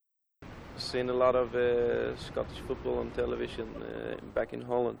seen a lot of Scottish football on television back in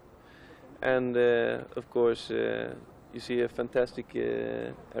Holland, and of course you see a fantastic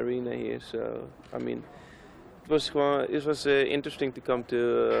arena here. So I mean, it was interesting to come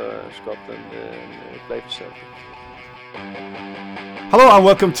to Scotland and play for Celtic. Hello and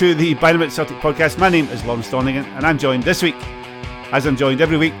welcome to the Dynamite Celtic podcast. My name is Lawrence Donegan and I'm joined this week, as I'm joined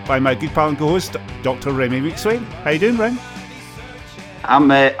every week, by my good pal and co-host, Dr. Remy Weekswain. How you doing, Rem?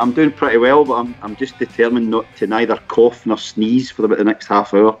 I'm doing pretty well, but I'm just determined not to neither cough nor sneeze for about the next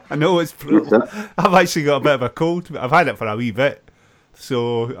half hour. I know it's brutal. I've actually got a bit of a cold. I've had it for a wee bit,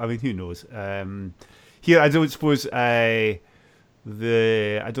 so I mean, who knows? Here, I don't suppose I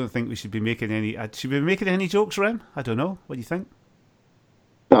don't think we should be making any. Should we be making any jokes, Rem? I don't know. What do you think?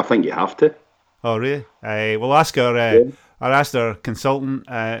 I think you have to. Oh, really? We'll ask our consultant,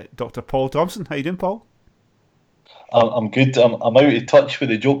 Dr. Paul Thompson. How you doing, Paul? I'm good. I'm out of touch with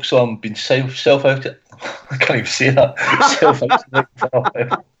the jokes, so I'm being self out. I can't even say that. Self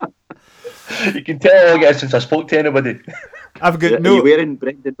out. You can tell I get since I spoke to anybody. Are you wearing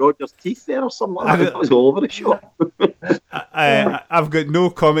Brendan Rodgers' teeth there or something like that? That was all over the shop. I've got no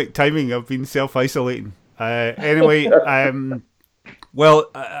comic timing. I've been self-isolating. Anyway, well,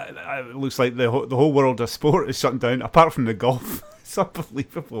 it looks like the whole world of sport is shutting down, apart from the golf. It's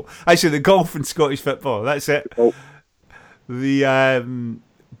unbelievable. Actually, the golf and Scottish football. That's it. Oh.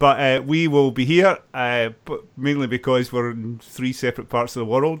 But we will be here, but mainly because we're in three separate parts of the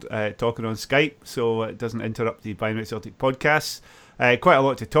world, talking on Skype, so it doesn't interrupt the Dynamite Celtic podcasts. Quite a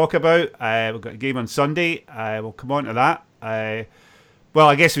lot to talk about. We've got a game on Sunday. We'll come on to that. Well,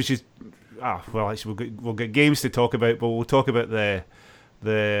 I guess we should. Actually, we'll get games to talk about, but we'll talk about the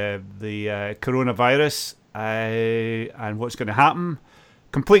coronavirus and what's going to happen.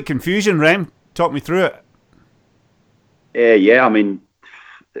 Complete confusion, Rem. Talk me through it. Yeah, I mean,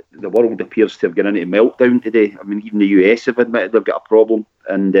 the world appears to have gone into meltdown today. I mean, even the US have admitted they've got a problem,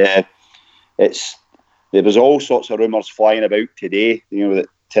 and there was all sorts of rumours flying about today. You know, that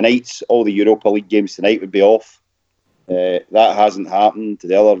all the Europa League games tonight would be off. That hasn't happened.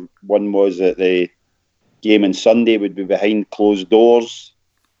 The other one was that the game on Sunday would be behind closed doors,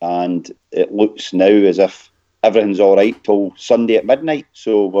 and it looks now as if everything's all right till Sunday at midnight.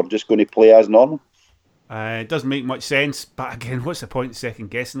 So we're just going to play as normal. It doesn't make much sense, but again, what's the point in second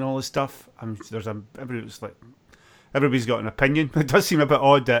guessing all this stuff? Everybody's got an opinion. It does seem a bit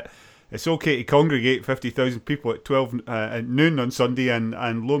odd that it's okay to congregate 50,000 people at 12 at noon on Sunday, and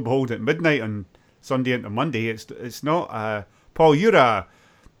lo and behold, at midnight on Sunday into Monday, it's not. Paul, you're a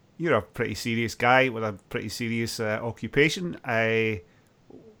pretty serious guy with a pretty serious occupation. I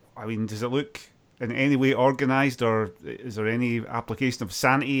mean, does it look in any way organised, or is there any application of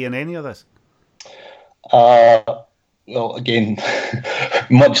sanity in any of this? Well, again,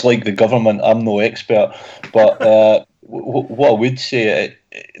 much like the government, I'm no expert, but what I would say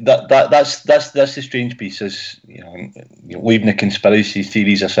that's the strange piece is, leaving the conspiracy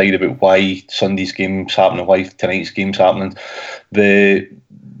theories aside about why Sunday's game's happening, why tonight's game's happening, that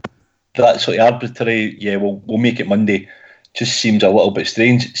sort of arbitrary, we'll make it Monday, just seems a little bit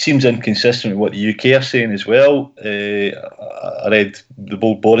strange. It seems inconsistent with what the UK are saying as well. I read the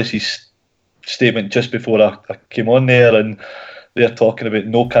bold Boris's statement just before I came on there, and they're talking about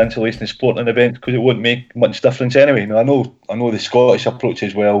no cancellation of sporting events because it won't make much difference anyway. Now, I know the Scottish approach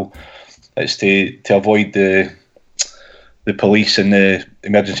as well. It's to avoid the police and the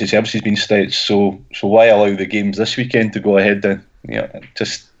emergency services being stretched. So why allow the games this weekend to go ahead then?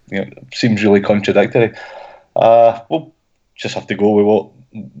 Seems really contradictory. We'll just have to go with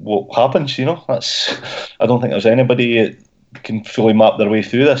what happens. I don't think there's anybody can fully map their way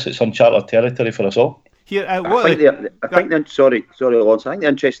through this. It's uncharted territory for us all. Sorry, Lawrence. I think the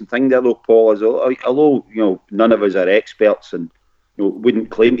interesting thing there, though, Paul, is although none of us are experts and wouldn't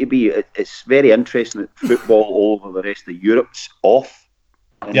claim to be, it's very interesting that football all over the rest of Europe's off,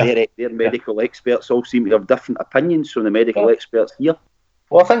 and their medical experts all seem to have different opinions from the medical experts here.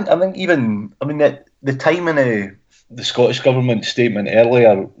 Well, I think even the timing of the Scottish government statement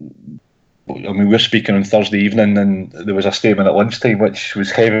earlier. I mean, we're speaking on Thursday evening, and there was a statement at lunchtime which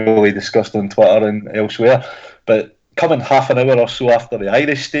was heavily discussed on Twitter and elsewhere. But coming half an hour or so after the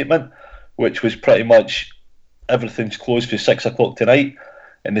Irish statement, which was pretty much everything's closed for 6 o'clock tonight,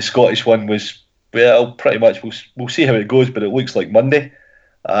 and the Scottish one was, well, pretty much we'll see how it goes, but it looks like Monday.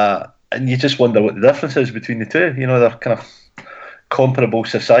 And you just wonder what the difference is between the two. They're kind of comparable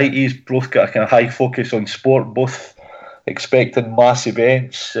societies, both got a kind of high focus on sport, both expecting mass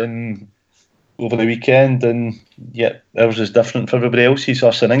events and over the weekend, and yet ours is different for everybody else's.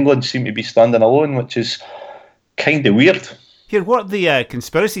 Us in England seem to be standing alone, which is kind of weird. Here, what are the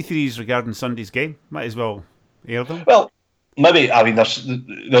conspiracy theories regarding Sunday's game? Might as well air them. Well, maybe, I mean,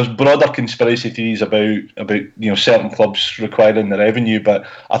 there's broader conspiracy theories about certain clubs requiring the revenue, but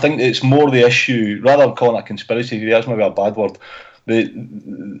I think it's more the issue, rather than calling it a conspiracy theory, that's maybe a bad word.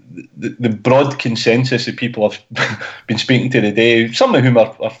 The broad consensus that people have been speaking to today, some of whom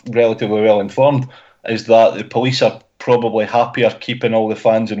are relatively well informed, is that the police are probably happier keeping all the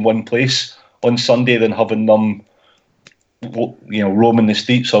fans in one place on Sunday than having them, roaming the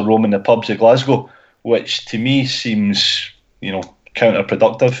streets or roaming the pubs of Glasgow, which to me seems,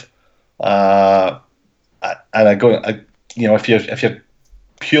 counterproductive. If you're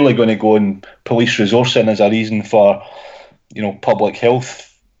purely going to go and police resourcing as a reason for, public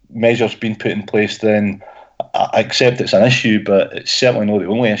health measures being put in place, then I accept it's an issue, but it's certainly not the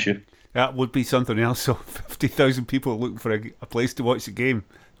only issue. That would be something else. So 50,000 people looking for a place to watch the game.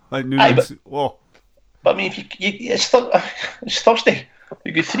 Like But I mean, it's Thursday.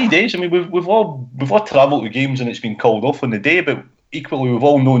 You get 3 days. I mean, we've all travelled to games and it's been called off on the day, but equally we've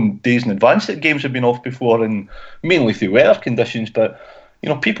all known days in advance that games have been off before, and mainly through weather conditions. But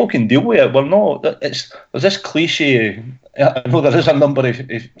people can deal with it. We're not. There's this cliche. I know there is a number of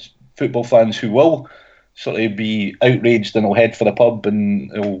football fans who will sort of be outraged and will head for the pub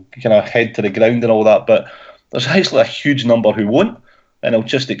and will kind of head to the ground and all that. But there's actually a huge number who won't, and will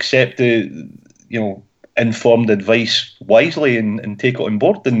just accept the informed advice wisely and take it on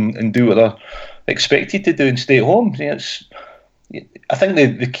board and do what they're expected to do and stay at home. I think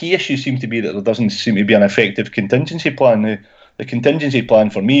the key issue seems to be that there doesn't seem to be an effective contingency plan. The contingency plan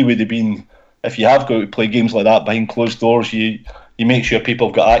for me would have been, if you have got to play games like that behind closed doors, you make sure people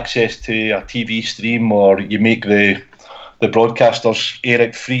have got access to a TV stream, or you make the broadcasters air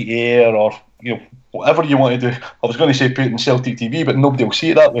it free to air, or whatever you want to do. I was going to say put it in Celtic TV, but nobody will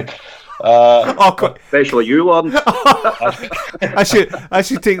see it that way. Especially you, Lauren. I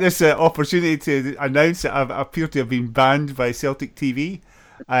should take this opportunity to announce that I appear to have been banned by Celtic TV.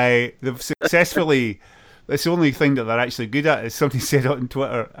 They've successfully. That's the only thing that they're actually good at, as somebody said on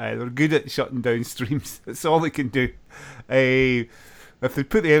Twitter. They're good at shutting down streams. That's all they can do. If they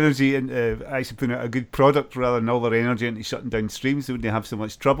put the energy into actually putting out a good product rather than all their energy into shutting down streams, they wouldn't have so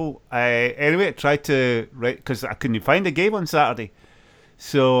much trouble. Anyway, I tried to, because I couldn't find a game on Saturday,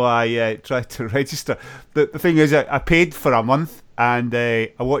 so I tried to register. The thing is, I paid for a month and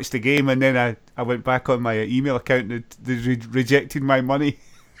I watched the game, and then I went back on my email account and they rejected my money.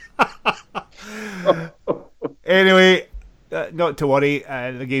 Anyway, not to worry.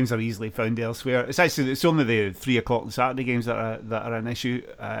 The games are easily found elsewhere. It's only the 3 o'clock on Saturday games that are an issue.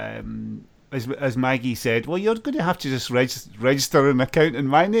 As Maggie said, well, you're going to have to just register an account in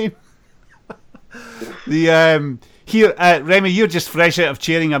my name. Here, Remy, you're just fresh out of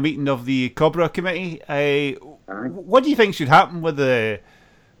chairing a meeting of the Cobra Committee. What do you think should happen with the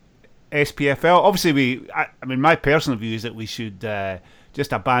SPFL? Obviously, my personal view is that we should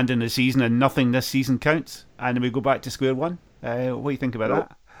just abandon the season and nothing this season counts, and then we go back to square one. What do you think about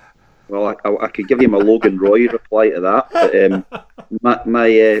that? Well, I could give you my Logan Roy reply to that. But,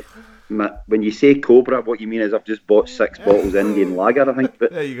 when you say Cobra, what you mean is I've just bought 6 bottles Indian Lager, I think.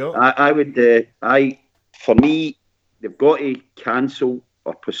 But there you go. For me, they've got to cancel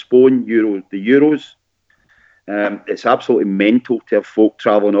or postpone the Euros. It's absolutely mental to have folk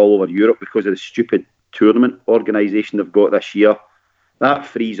travelling all over Europe because of the stupid tournament organisation they've got this year. That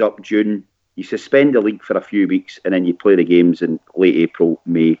frees up June. You suspend the league for a few weeks and then you play the games in late April,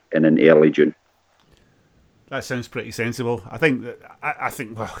 May and in early June. That sounds pretty sensible. I think,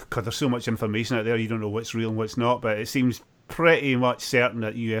 well, because there's so much information out there, you don't know what's real and what's not, but it seems pretty much certain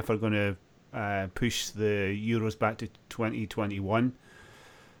that UEFA are going to push the Euros back to 2021.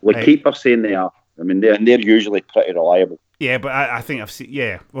 Well, keep saying they are. I mean, they're usually pretty reliable. Yeah, but I think I've seen...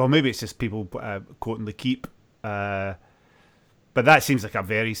 Yeah, well, maybe it's just people quoting the keep. But that seems like a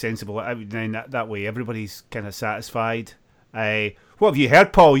very sensible... then that way everybody's kind of satisfied. What have you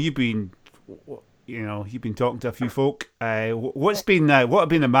heard, Paul? You've been talking to a few folk. What have been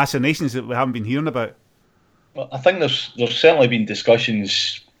the machinations that we haven't been hearing about? Well, I think there's certainly been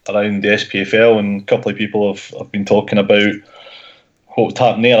discussions around the SPFL, and a couple of people have been talking about what's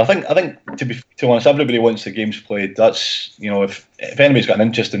happening there. I think to be honest, everybody wants the games played. That's if anybody's got an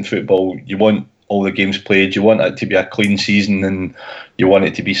interest in football, you want all the games played. You want it to be a clean season, and you want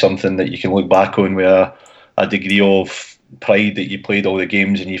it to be something that you can look back on with a degree of pride that you played all the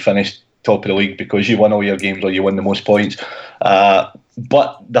games and you finished top of the league because you won all your games or you won the most points.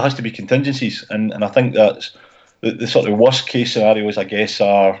 But there has to be contingencies, and I think that's the sort of worst case scenarios, I guess,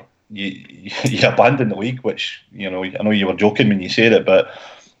 are you abandon the league, which I know you were joking when you said it, but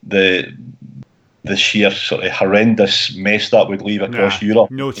the sheer sort of horrendous mess that would leave across Europe.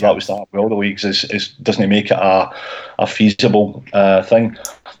 No if that was to happen with all the leagues, doesn't make it a feasible thing.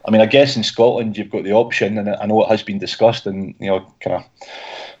 I mean, I guess in Scotland you've got the option, and I know it has been discussed, and kind of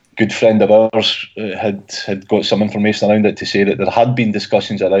good friend of ours had got some information around it to say that there had been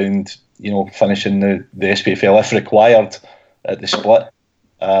discussions around finishing the SPFL if required at the split,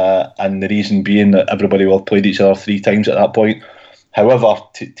 and the reason being that everybody will have played each other 3 times at that point. However,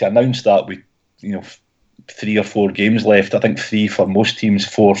 to announce that with 3 or 4 games left, I think 3 for most teams,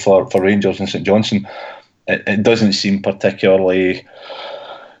 4 for Rangers and St Johnstone, it doesn't seem particularly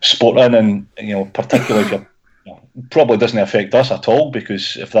sporting, and particularly if probably doesn't affect us at all,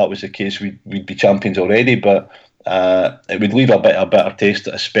 because if that was the case, we'd be champions already. But it would leave a better taste,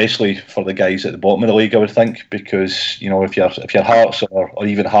 especially for the guys at the bottom of the league, I would think, because if you're Hearts or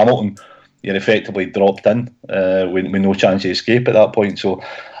even Hamilton, you're effectively dropped in with no chance of escape at that point. So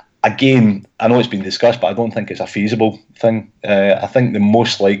again, I know it's been discussed, but I don't think it's a feasible thing. I think the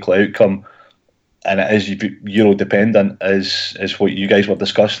most likely outcome, and it is Euro dependent, is what you guys were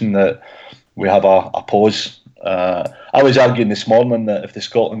discussing, that we have a pause. I was arguing this morning that if the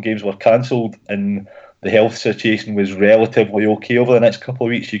Scotland games were cancelled and the health situation was relatively okay over the next couple of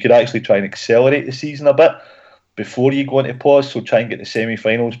weeks, you could actually try and accelerate the season a bit before you go into pause. So try and get the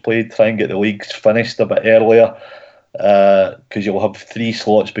semi-finals played, try and get the leagues finished a bit earlier, because you'll have 3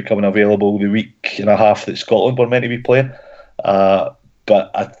 slots becoming available the week and a half that Scotland were meant to be playing.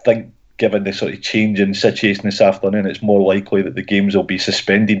 But I think, given the sort of change in situation this afternoon, it's more likely that the games will be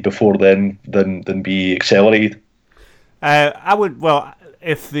suspended before then than be accelerated.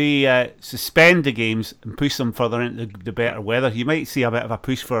 If they suspend the games and push them further into the better weather, you might see a bit of a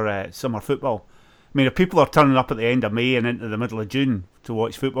push for summer football. I mean, if people are turning up at the end of May and into the middle of June to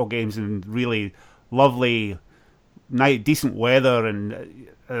watch football games in really lovely, decent weather, and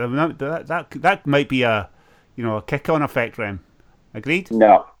that might be a kick-on effect, Rem. Agreed?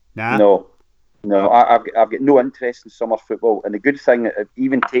 No. Nah? No. I've got no interest in summer football. And the good thing,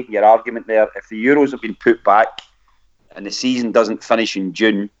 even taking your argument there, if the Euros have been put back and the season doesn't finish in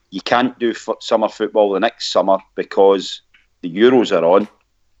June, you can't do summer football the next summer because the Euros are on,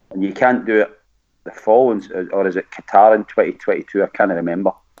 and you can't do it the following, or is it Qatar in 2022? I can't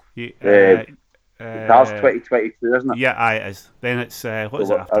remember. Qatar's 2022, isn't it? Yeah, it is. Then it's what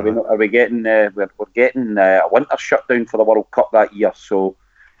is it after? Are we getting? We're getting a winter shutdown for the World Cup that year. So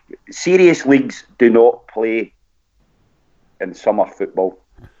serious leagues do not play in summer football.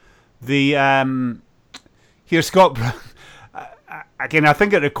 Here, Scott. Again, I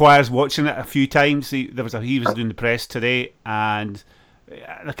think it requires watching it a few times. He was doing the press today, and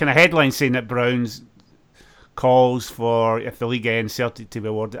the kind of headline saying that Brown's calls for, if the league ends, Celtic to be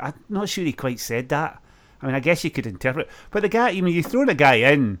awarded. I'm not sure he quite said that. I mean, I guess you could interpret, but the guy, you throw the guy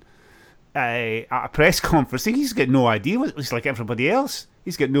in at a press conference, he's got no idea. It's like everybody else.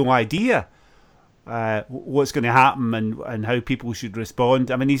 He's got no idea what's going to happen and how people should respond.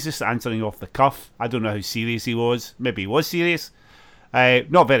 I mean, he's just answering off the cuff. I don't know how serious he was. Maybe he was serious.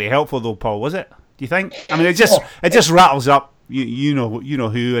 Not very helpful though, Paul, was it? Do you think? I mean, it just rattles up. You know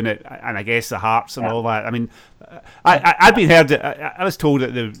who and I guess the Hearts and all that. I mean, I'd been heard. I was told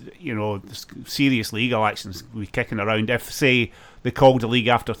that the serious league elections would be kicking around if, say, they called the league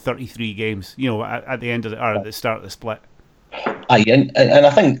after 33 games. At the end of at the start of the split. And I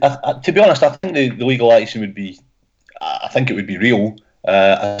think, to be honest, I think the league election would be. I think it would be real,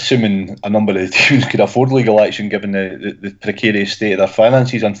 assuming a number of teams could afford league election, given the precarious state of their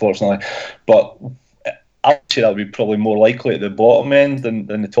finances, unfortunately. But I would say that would be probably more likely at the bottom end than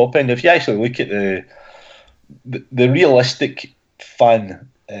the top end. If you actually look at the realistic fan,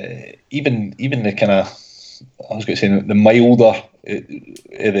 even the kind of, I was going to say the milder,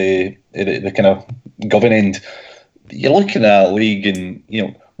 the kind of governing end, you're looking at a league, and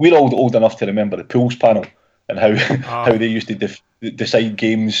we're all old enough to remember the pools panel and how they used to decide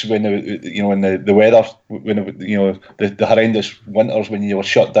games when the weather, the horrendous winters when you were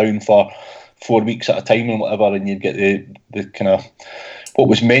shut down for 4 weeks at a time and whatever, and you'd get the kind of what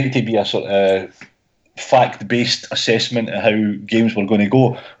was meant to be a sort of fact-based assessment of how games were going to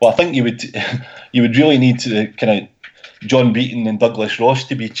go. Well, I think you would really need to kind of John Beaton and Douglas Ross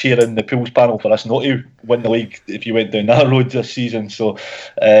to be chairing the pools panel for us not to win the league if you went down that road this season. So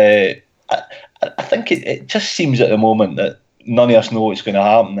I think it just seems at the moment that none of us know what's going to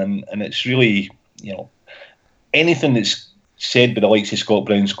happen, and it's really, anything that's said by the likes of Scott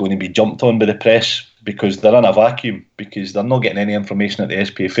Brown's going to be jumped on by the press because they're in a vacuum, because they're not getting any information at the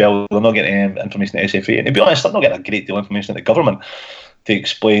SPFL, they're not getting any information at SFA, and to be honest, they're not getting a great deal of information at the government to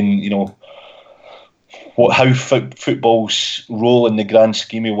explain, how football's role in the grand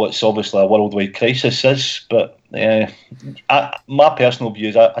scheme of what's obviously a worldwide crisis is. But my personal view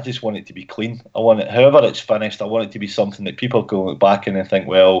is I just want it to be clean. I want it, however it's finished, I want it to be something that people can look back in and think,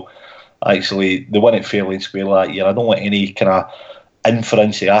 well, actually, they won it fairly and square that year. I don't want any kind of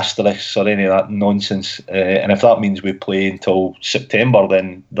inference, asterisks or any of that nonsense. And if that means we play until September,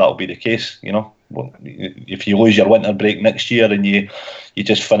 then that'll be the case, you know. If you lose your winter break next year and you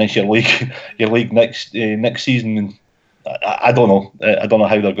just finish your league next season, and I don't know. I don't know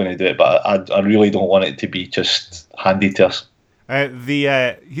how they're going to do it, but I really don't want it to be just handed to us.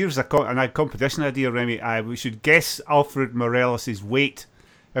 Here's a competition idea, Remy. We should guess Alfred Morelos' weight.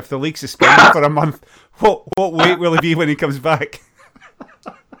 If the league's suspended for a month, what weight will he be when he comes back?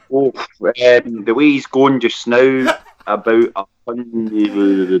 The way he's going just now, about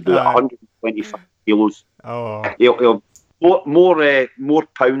 125 kilos. Oh, He'll more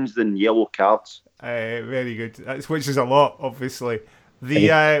pounds than yellow cards. Very good. Which is a lot, obviously.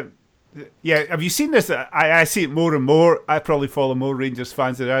 Have you seen this? I see it more and more. I probably follow more Rangers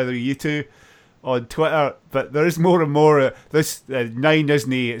fans than either of you two on Twitter, but there is more and more. This 9,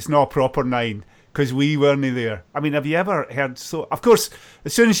 isn't he? It's not a proper 9. Because we weren't there. I mean, have you ever heard so? Of course,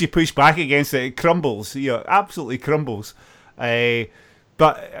 as soon as you push back against it, it crumbles. Absolutely crumbles. But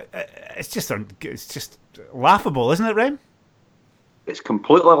it's just laughable, isn't it, Rem? It's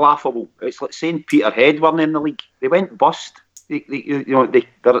completely laughable. It's like saying Peterhead weren't in the league. They went bust. They're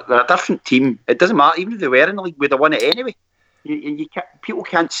a different team. It doesn't matter. Even if they were in the league, we'd have won it anyway. People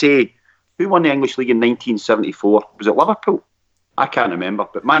can't say who won the English league in 1974. Was it Liverpool? I can't remember,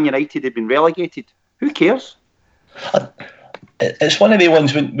 but Man United had been relegated. Who cares? It's one of the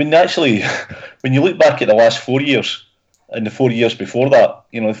ones when you look back at the last 4 years and the 4 years before that,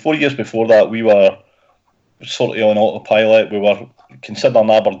 the 4 years before that we were sort of on autopilot. We were considering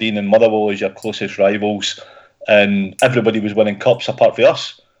Aberdeen and Motherwell as your closest rivals, and everybody was winning cups apart from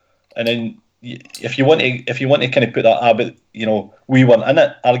us. And then if you want to kind of put that we weren't in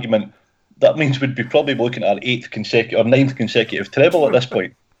it argument, that means we'd be probably looking at our 9th consecutive treble at this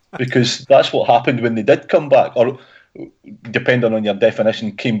point, because that's what happened when they did come back, or depending on your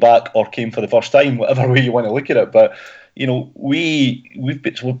definition, came back or came for the first time, whatever way you want to look at it. But we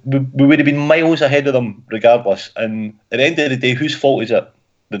would have been miles ahead of them regardless. And at the end of the day, whose fault is it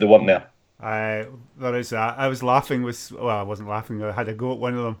that they weren't there? There is that. I was laughing I wasn't laughing. I had a go at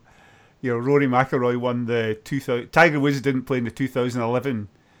one of them. Rory McIlroy won the 2000. Tiger Woods didn't play in the 2011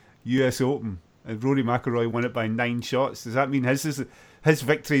 US Open, and Rory McIlroy won it by 9 shots. Does that mean his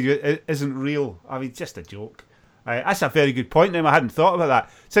victory isn't real? I mean, just a joke. That's a very good point, Em. I hadn't thought about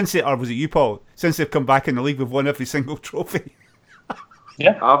that. Or was it you, Paul? Since they've come back in the league, we've won every single trophy.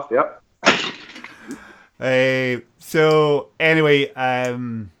 Yeah. So anyway,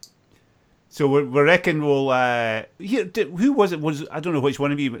 so we reckon we'll. Who was it? I don't know which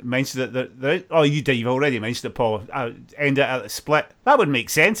one of you mentioned it. Oh, you did. You've already mentioned it, Paul. End it at the split. That would make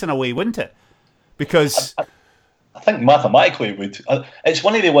sense in a way, wouldn't it? Because I think mathematically it would. It's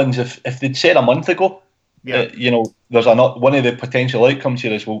one of the ones if they'd said a month ago. Yeah. There's one of the potential outcomes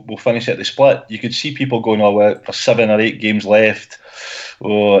here is we'll finish at the split. You could see people going, for 7 or 8 games left.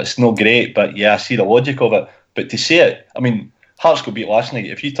 Oh, it's not great, but yeah, I see the logic of it. But to say it, I mean, Hearts got beat last night.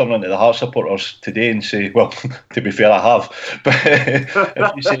 If you turn into the Hearts supporters today and say, well, to be fair, I have. But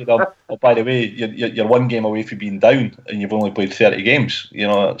if you say to them, by the way, you're 1 game away from being down and you've only played 30 games,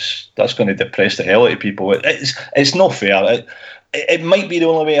 that's going to depress the hell out of people. It's not fair. It might be the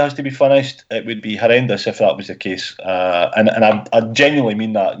only way it has to be finished. It would be horrendous if that was the case. And I genuinely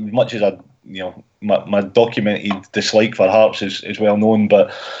mean that. As much as my documented dislike for Hearts is well known,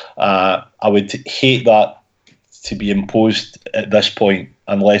 but I would hate that to be imposed at this point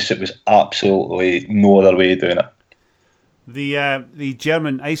unless it was absolutely no other way of doing it. The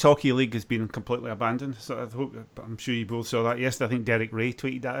German Ice Hockey League has been completely abandoned. So I'm sure you both saw that yesterday. I think Derek Ray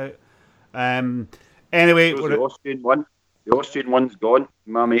tweeted that out. Anyway, the Austrian one. The Austrian one's gone.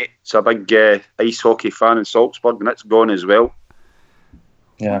 My mate's a big ice hockey fan in Salzburg, and it's gone as well.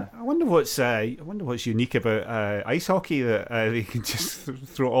 Yeah, I wonder what's unique about ice hockey that they can just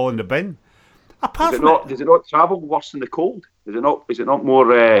throw it all in the bin. Does it not travel worse than the cold? Is it not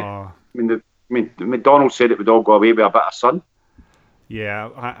more? I mean, McDonald said it would all go away with a bit of sun. Yeah,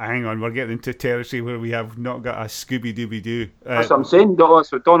 hang on, we're getting into territory where we have not got a Scooby Dooby Doo. That's what I'm saying.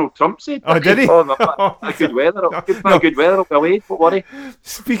 That's what Donald Trump said. Oh, did he? Good weather. Good weather up the way. Don't worry.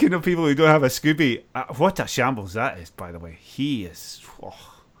 Speaking of people who don't have a Scooby, what a shambles that is. By the way, he is.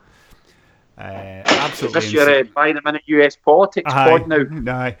 Absolutely. Is this your by the minute US politics pod now?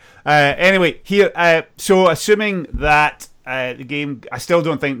 No. Anyway, here. So assuming that the game. I still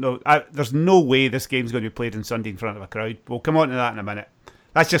don't think there's no way this game's going to be played on Sunday in front of a crowd. We'll come on to that in a minute.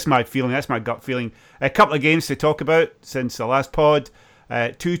 That's just my feeling. That's my gut feeling. A couple of games to talk about since the last pod.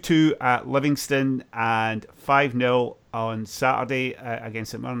 2-2 at Livingston and 5-0 on Saturday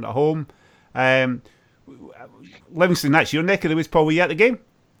against St Mirren at home. Livingston, that's your neck of the woods, Paul. Were you at the game?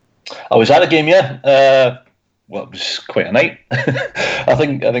 I was at the game, yeah. Well, it was quite a night. I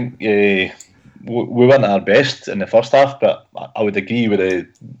think we weren't at our best in the first half, but I would agree to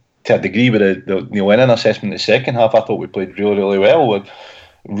a degree with the Neil Lennon assessment in the second half. I thought we played really, really well.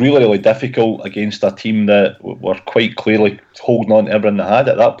 Really, really difficult against a team that were quite clearly holding on to everything they had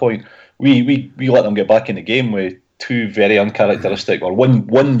at that point. We let them get back in the game with two very uncharacteristic, or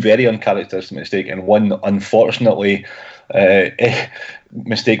one very uncharacteristic mistake and one unfortunately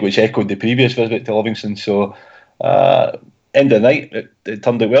mistake which echoed the previous visit to Livingston. So end of the night, it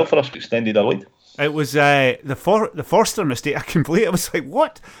turned out well for us. We extended our lead. It was the Forster mistake. I completely. I was like,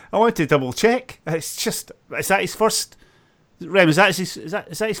 what? I wanted to double check. Is that his first? Rem, is that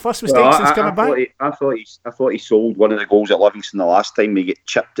his first mistake since coming back? I thought he sold one of the goals at Livingston the last time. He get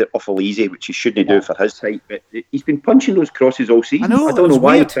chipped it off easy, which he shouldn't do for his height. But he's been punching those crosses all season. I don't know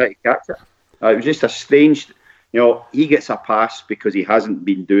why he tried to catch it. It was just a strange. He gets a pass because he hasn't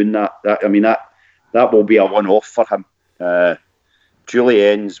been doing that. That will be a one-off for him.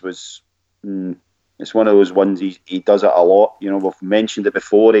 Julien's was. It's one of those ones he does it a lot. We've mentioned it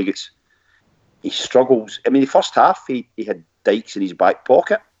before. He struggles. The first half he had Dykes in his back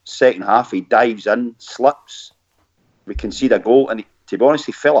pocket. Second half he dives in, slips. We concede a goal, and to be honest,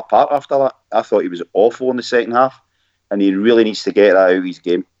 he fell apart after that. I thought he was awful in the second half, and he really needs to get that out of his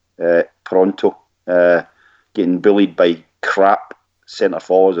game pronto. Getting bullied by crap centre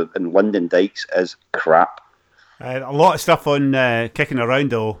forwards, and Lyndon Dykes is crap. A lot of stuff on kicking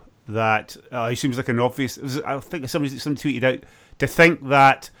around though that he seems like an obvious. I think somebody tweeted out to think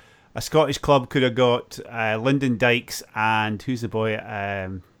that a Scottish club could have got Lyndon Dykes and who's the boy at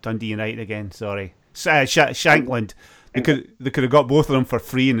Dundee United again? Sorry, Shankland. They could have got both of them for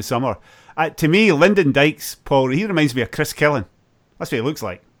free in the summer. To me, Lyndon Dykes, Paul, he reminds me of Chris Killen. That's what he looks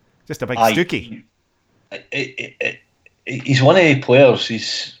like. Just a big stookie. He's one of the players.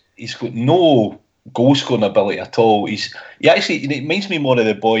 He's got no goal scoring ability at all. He reminds me more of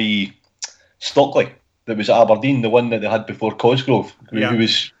the boy Stockley that was at Aberdeen, the one that they had before Cosgrove, who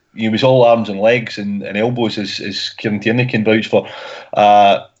was all arms and legs and elbows, as Kieran Tierney can vouch for.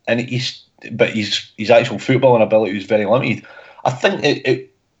 And his actual footballing ability was very limited. I think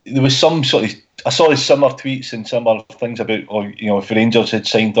there was some sort of. I saw his summer tweets and similar things about, if Rangers had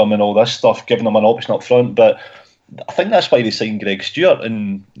signed him and all this stuff, giving him an option up front. But I think that's why they signed Greg Stewart,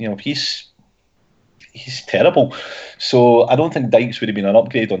 and he's terrible. So I don't think Dykes would have been an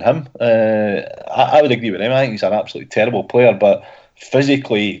upgrade on him. I would agree with him. I think he's an absolutely terrible player, but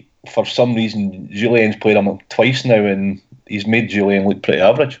physically, for some reason, Julien's played him twice now, and he's made Julien look pretty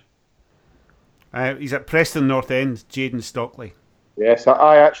average. He's at Preston North End, Jayden Stockley. Yes,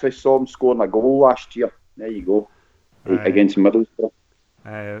 I actually saw him scoring a goal last year. There you go, against Middlesbrough.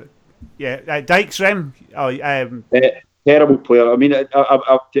 Dykes, Rem. Terrible player.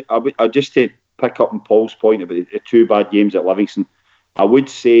 I just to pick up on Paul's point about the two bad games at Livingston, I would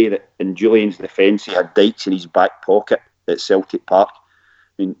say that in Julien's defence, he had Dykes in his back pocket at Celtic Park.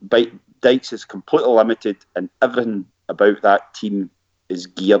 Dykes is completely limited, and everything about that team is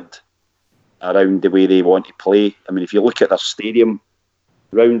geared around the way they want to play. If you look at their stadium,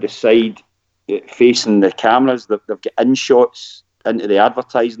 round the side, facing the cameras, they've got in-shots into the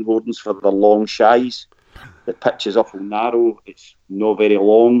advertising hoardings for their long shies. The pitch is awful narrow, it's not very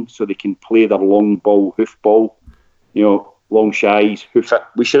long, so they can play their long ball, hoof ball, long shies, hoof it.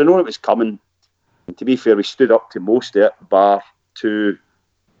 We should have known it was coming. And to be fair, we stood up to most of it, bar two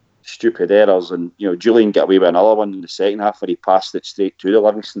stupid errors, and Julien got away with another one in the second half where he passed it straight to the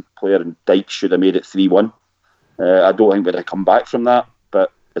Livingston player, and Dykes should have made it 3-1. I don't think we'd have come back from that,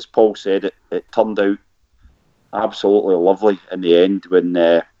 but as Paul said, it turned out absolutely lovely in the end when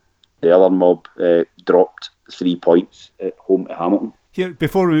the other mob dropped 3 points at home to Hamilton. Here,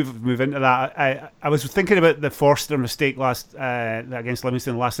 before we move into that, I was thinking about the Forster mistake against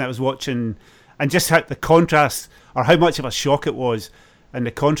Livingston last night. I was watching, and just how the contrast, or how much of a shock it was, and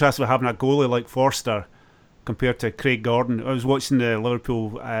the contrast with having a goalie like Forster compared to Craig Gordon. I was watching the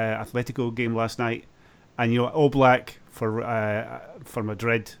Liverpool Atletico game last night, and Oblak for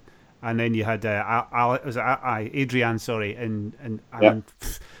Madrid, and then you had Adrian, and the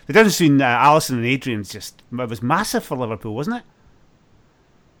difference between Alisson and Adrian was massive for Liverpool, wasn't it?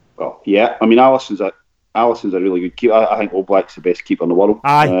 Well, yeah. Alisson's Alisson's a really good keeper. I think Oblak's the best keeper in the world.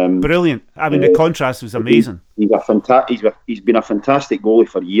 Aye, brilliant. I mean, the contrast was amazing. He's been a fantastic goalie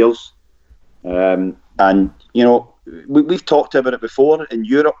for years. And, you know, we've talked about it before. In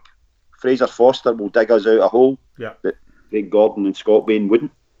Europe, Fraser Forster will dig us out a hole that Craig Gordon and Scott Bain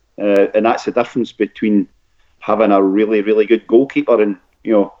wouldn't. And that's the difference between having a really, really good goalkeeper and,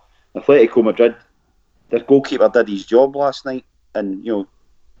 you know, Atletico Madrid, their goalkeeper did his job last night, and, you know,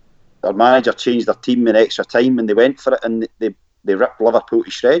 their manager changed their team in extra time and they went for it, and they ripped Liverpool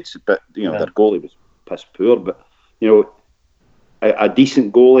to shreds. But, you know, their goalie was piss poor. But, you know, a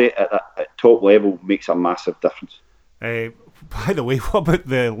decent goalie at top level makes a massive difference. By the way, what about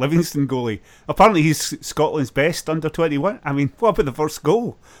the Livingston goalie? Apparently he's Scotland's best under 21. I mean, what about the first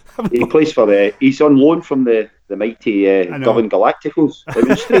goal? He plays for he's on loan from the mighty Govan Galacticos. It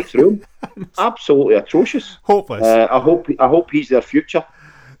went straight through him. Absolutely atrocious. Hopeless. I hope he's their future.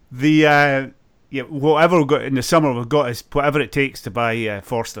 Whatever we've got in the summer, we've got is whatever it takes to buy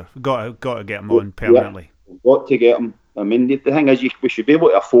Forster. We've got to get him on permanently. Yeah, we've got to get him. I mean, the thing is, we should be able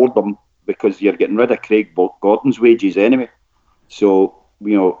to afford them because you're getting rid of Craig Gordon's wages anyway. So,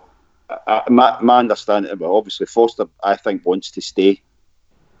 you know, my understanding, well, obviously Forster, I think, wants to stay.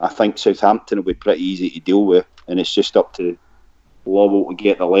 I think Southampton will be pretty easy to deal with, and it's just up to Lovell to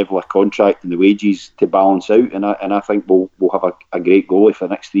get the level of contract and the wages to balance out. And I think we'll have a great goalie for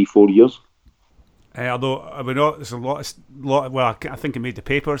the next 3-4 years. Although there's a lot. Well, I think it made the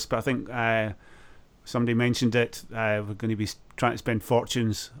papers, but I think somebody mentioned it. We're going to be trying to spend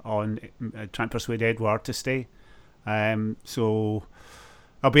fortunes on trying to persuade Edouard to stay. So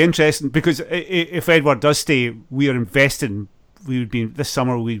it'll be interesting because if Edouard does stay, we are investing. This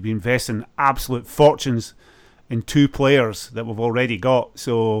summer we'd be investing absolute fortunes in 2 players that we've already got.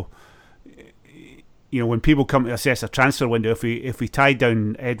 So, you know, when people come to assess a transfer window, if we tied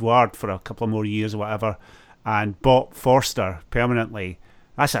down Edouard for a couple of more years or whatever, and bought Forster permanently,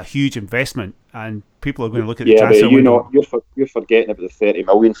 that's a huge investment, and people are going to look at the transfer window. You're forgetting about the 30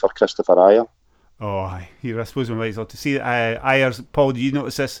 million for Christopher Ajer. Oh, I suppose we might as well to see Ajer's. Paul, do you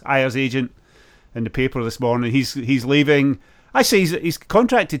notice this? Ajer's agent in the paper this morning. He's leaving. I say he's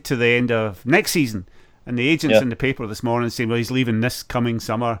contracted to the end of next season, and the agent's in the paper this morning saying, well, he's leaving this coming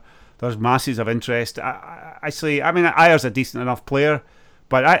summer. There's masses of interest. I say, I mean, Ajer's a decent enough player,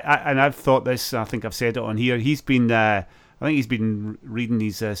 but I've thought this. I think I've said it on here. He's been. I think he's been reading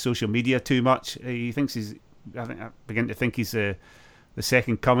his social media too much. He thinks I begin to think he's the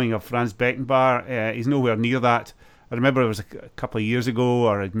second coming of Franz Beckenbauer. He's nowhere near that. I remember it was a couple of years ago,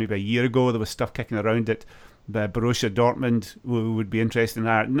 or maybe a year ago, there was stuff kicking around that Borussia Dortmund would be interested in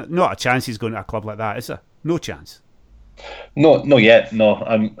that. Not a chance he's going to a club like that, is there? No chance. No, not yet. No,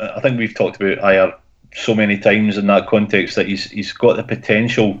 I think we've talked about Ajer so many times in that context that he's got the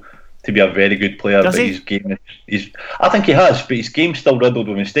potential to be a very good player. Does but he? his game I think he has, but his game's still riddled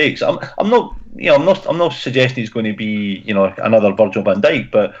with mistakes. I'm not suggesting he's going to be, you know, another Virgil van Dijk,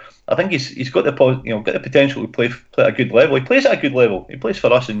 but I think he's got the potential to play at a good level. He plays at a good level. He plays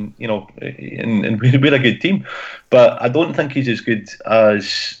for us, and you know, and we're a good team. But I don't think he's as good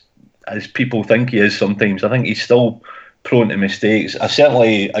as people think he is sometimes. I think he's still prone to mistakes. I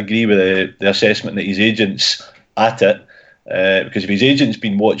certainly agree with the assessment that his agent's at it, because if his agent's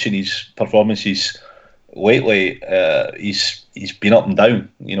been watching his performances lately, he's been up and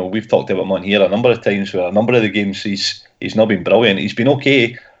down. You know, we've talked about him on here a number of times where a number of the games he's not been brilliant. He's been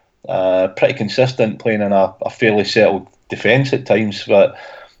okay. Pretty consistent, playing in a fairly settled defence at times, but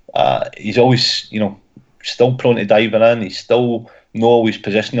he's always, you know, still prone to diving in. He's still not always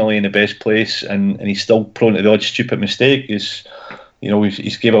positionally in the best place, and he's still prone to the odd stupid mistake. He's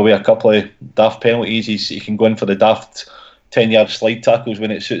gave away a couple of daft penalties. He can go in for the daft 10-yard slide tackles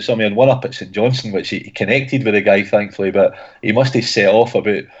when it suits him. He had one up at St Johnstone, which he connected with the guy, thankfully, but he must have set off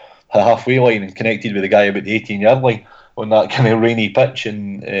about the halfway line and connected with the guy about the 18-yard line on that kind of rainy pitch,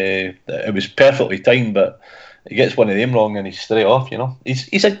 and it was perfectly timed, but he gets one of them wrong and he's straight off. You know,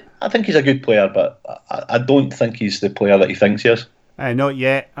 I think he's a good player, but I don't think he's the player that he thinks he is. Not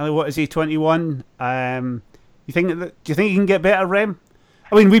yet. What is he? 21. Do you think he can get better, Rem?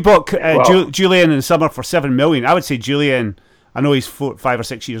 I mean, we bought Julian in the summer for $7 million. I would say Julian. I know he's 5 or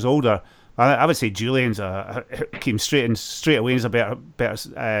 6 years older. I would say Julian's came straight away as a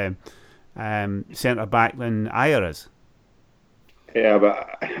better centre back than Ajer is. Yeah,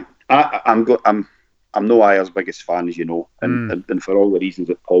 but I'm no Ajer's biggest fan, as you know, and for all the reasons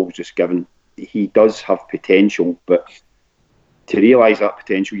that Paul's just given, he does have potential, but to realise that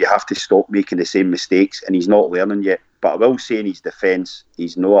potential, you have to stop making the same mistakes, and he's not learning yet. But I will say in his defence,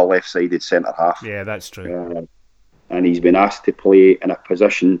 he's not a left-sided centre half. Yeah, that's true. And he's been asked to play in a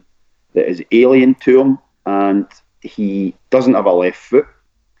position that is alien to him, and he doesn't have a left foot,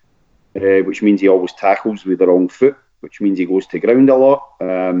 which means he always tackles with the wrong foot, which means he goes to ground a lot,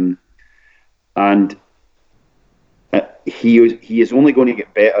 and he is only going to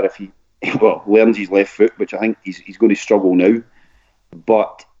get better if he learns his left foot, which I think he's going to struggle now,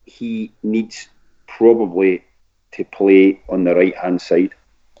 but he needs probably to play on the right hand side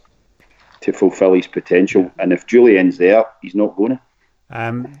to fulfil his potential, and if Julien's there, he's not going to.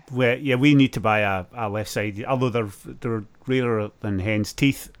 We need to buy a left-sided, although they're rarer than hen's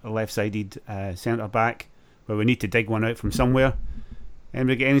teeth, a left-sided centre back, where we need to dig one out from somewhere.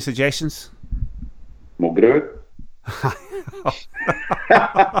 Anybody get any suggestions? Mulgrew.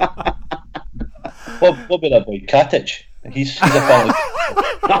 What about that boy Katic? He's a family.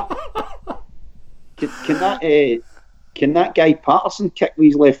 Can that guy Patterson kick with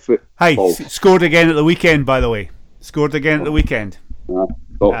his left foot? Hey, scored again at the weekend, by the way. Scored again at the weekend. Top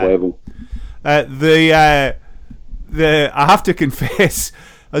level. I have to confess,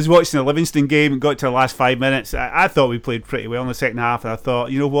 I was watching the Livingston game and got to the last 5 minutes. I thought we played pretty well in the second half, and I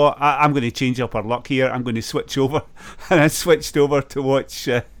thought, you know what, I'm going to change up our luck here. I'm going to switch over, and I switched over to watch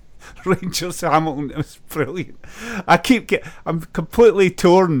Rangers Hamilton. It was brilliant. I'm completely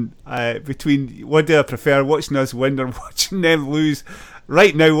torn between what do I prefer, watching us win or watching them lose.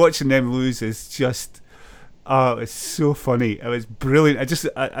 Right now, watching them lose is just, oh, it's so funny. It was brilliant.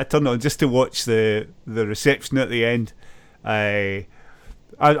 I turned on just to watch the reception at the end.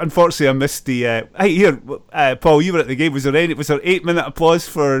 Unfortunately, I missed the. Hey, here, Paul, you were at the game. Was there 8-minute applause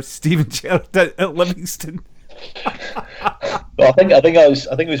for Steven Gerrard at Livingston? Well, I think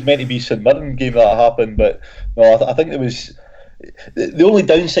it was meant to be St Mirren game that happened, but no, I think it was. The only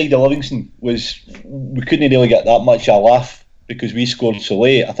downside of Livingston was we couldn't really get that much of a laugh because we scored so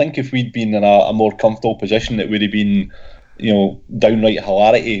late. I think if we'd been in a more comfortable position, it would have been, downright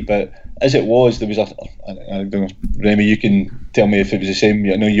hilarity. But as it was, there was I don't know, Remy, you can tell me if it was the same.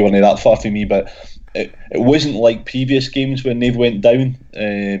 I know you weren't that far from me, but it wasn't like previous games when Nave went down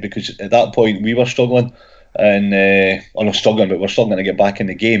because at that point we were struggling. And not struggling, but we're struggling to get back in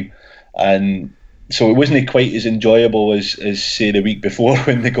the game, and so it wasn't quite as enjoyable as say the week before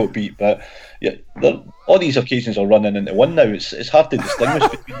when they got beat. But yeah, all these occasions are running into one now. It's hard to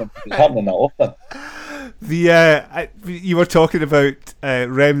distinguish between them. It's happening that often. You were talking about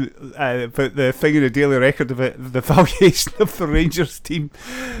Rem about the thing in the Daily Record about the valuation of the Rangers team.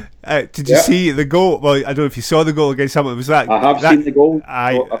 Did you see the goal? Well, I don't know if you saw the goal against Hamilton. Was that? I have seen the goal.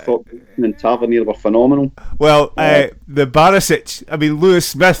 I thought Goldson and Tavernier were phenomenal. Well, the Barisic. I mean, Lewis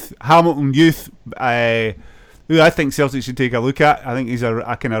Smith, Hamilton youth, who I think Celtic should take a look at. I think he's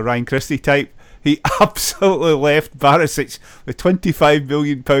a kind of Ryan Christie type. He absolutely left Barisic, the £25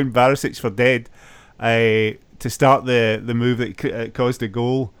 million Barisic for dead. To start the move that caused the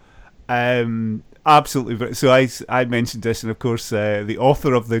goal. Absolutely. So I mentioned this, and of course the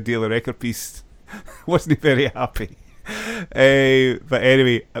author of the Daily Record piece wasn't very happy. But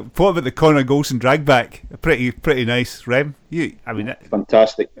anyway, what about the Connor Goldson drag back? Pretty nice, Rem.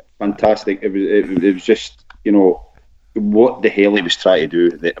 Fantastic. It was just, what the hell he was trying to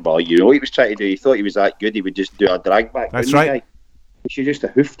do. Well, he was trying to do. He thought he was that good. He would just do a drag back. That's right. He should just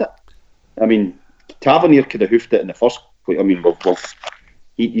have hoofed it. I mean, Tavernier could have hoofed it in the first place. I mean,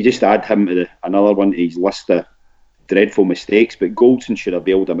 you just add him to another one to his list of dreadful mistakes. But Goldson should have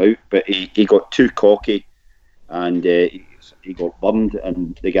bailed him out. But he got too cocky, and he got burned.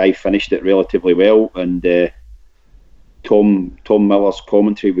 And the guy finished it relatively well. And Tom Miller's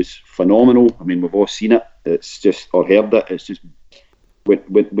commentary was phenomenal. I mean, we've all seen it. It's just or heard it. It's just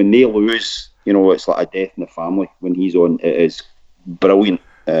when they lose, it's like a death in the family. When he's on, it is brilliant.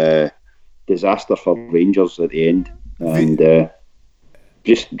 Disaster for Rangers at the end, and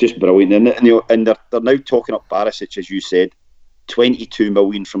just brilliant. And they're now talking up Barisic, as you said, 22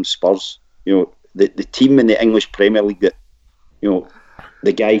 million from Spurs. The team in the English Premier League that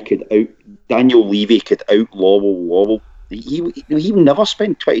the guy Daniel Levy could out Lowell. He would never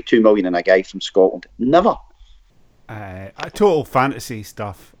spend 22 million on a guy from Scotland. Never. Total fantasy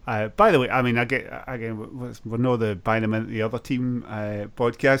stuff. By the way, I mean, we know the buying him into the other team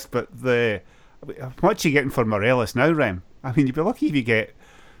podcast, but how much are you getting for Morelos now, Rem? I mean, you'd be lucky if you get.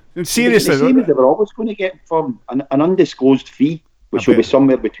 Seriously, the same as they were always going to get for an undisclosed fee, which will be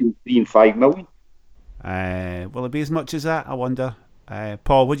somewhere between 3 and 5 million. Will it be as much as that? I wonder.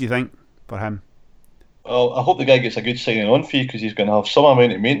 Paul, what do you think for him? Well, I hope the guy gets a good signing on fee because he's going to have some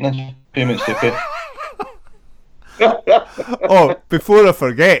amount of maintenance payments to pay. Oh, before I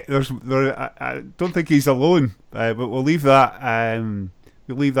forget, I don't think he's alone, but we'll leave that.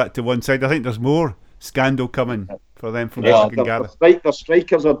 We'll leave that to one side. I think there's more scandal coming for them from what I can gather. The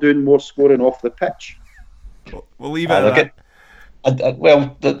strikers are doing more scoring off the pitch. We'll leave it at that.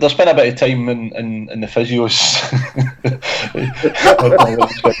 Well, there's been a bit of time in the physios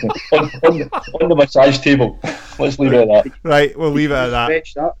on the massage table. Let's leave it at that. Right, we'll leave it at that.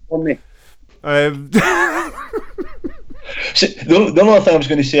 Stretch that for me. See, the only thing I was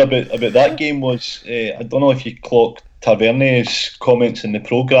going to say about that game was I don't know if you clocked Tavernier's comments in the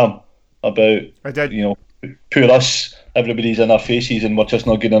programme about, I did. Poor us, everybody's in our faces and we're just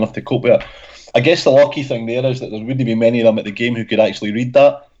not good enough to cope with it. I guess the lucky thing there is that there wouldn't be many of them at the game who could actually read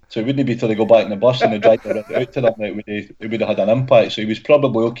that. So it wouldn't be till they go back in the bus and they drive it out to them that it would have had an impact. So he was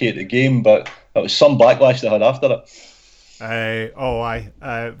probably okay at the game, but it was some backlash they had after it.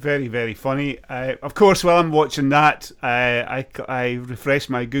 Very, very funny. Of course, while I'm watching that, I refresh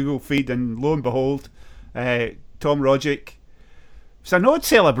my Google feed and lo and behold, Tom Rogic. It's an odd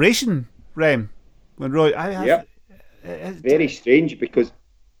celebration, Rem. When very strange because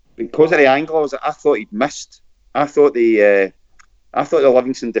of the angle. I thought he'd missed. I thought the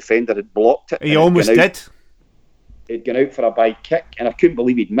Livingston defender had blocked it. He almost did. He'd gone out for a by kick, and I couldn't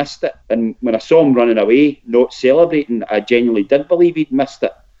believe he'd missed it. And when I saw him running away, not celebrating, I genuinely did believe he'd missed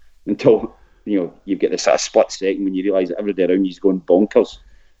it. Until you get this sort of split second when you realise that everybody around you's going bonkers,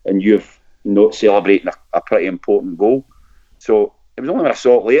 and you've not celebrating a pretty important goal. So it was only when I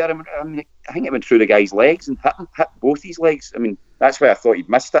saw it later. I think it went through the guy's legs and hit both his legs. I mean, that's why I thought he'd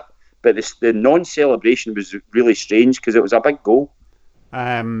missed it. But the non-celebration was really strange because it was a big goal.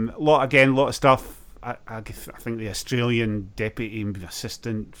 Lot of stuff. I think the Australian deputy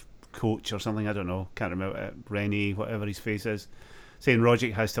assistant coach or something, I don't know, can't remember, Rennie, whatever his face is, saying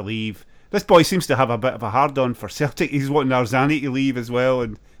Rogic has to leave. This boy seems to have a bit of a hard-on for Celtic. He's wanting Arzani to leave as well,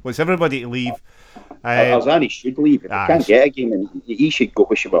 and wants everybody to leave. Arzani should leave. If he can't get a game, and he should go.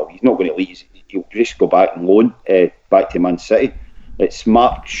 Well, he's not going to leave. He'll just go back and loan back to Man City. It's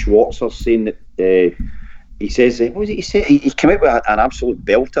Mark Schwarzer saying that he says, what was it he said? He came out with an absolute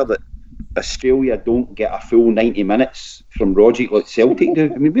belter that Australia don't get a full 90 minutes from Rogic like Celtic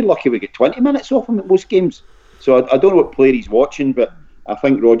do. I mean, we're lucky we get 20 minutes off him at most games. So I don't know what player he's watching, but I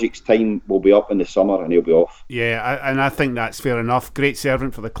think Rogic's time will be up in the summer and he'll be off. Yeah, and I think that's fair enough. Great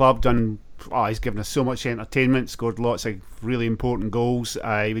servant for the club, he's given us so much entertainment, scored lots of really important goals.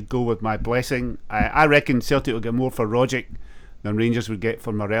 He would go with my blessing. I reckon Celtic will get more for Rogic than Rangers would get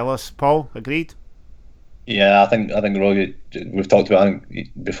for Morelos. Paul, agreed? Yeah, I think Rogic, we've talked about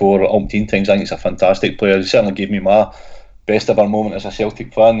it before umpteen times. I think he's a fantastic player. He certainly gave me my best ever moment as a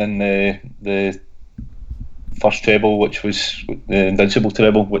Celtic fan in the first treble, which was the Invincible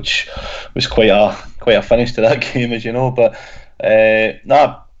treble, which was quite a finish to that game, as you know. But I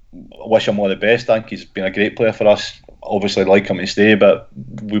wish him all the best. I think he's been a great player for us. Obviously, like him to stay, but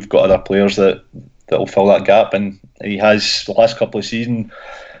we've got other players that will fill that gap, and he has the last couple of seasons.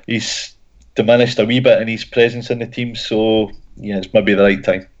 He's diminished a wee bit in his presence in the team, so yeah, it's maybe the right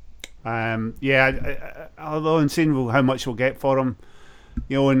time. Although in saying how much we'll get for him,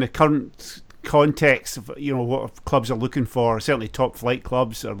 in the current context of what clubs are looking for, certainly top flight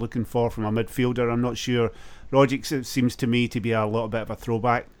clubs are looking for from a midfielder, I'm not sure. Rogic seems to me to be a little bit of a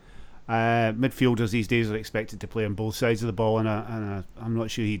throwback. Midfielders these days are expected to play on both sides of the ball, and I'm not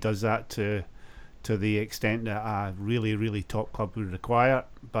sure he does that to the extent that a really, really top club would require.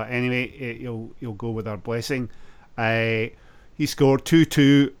 But anyway, you'll go with our blessing. He scored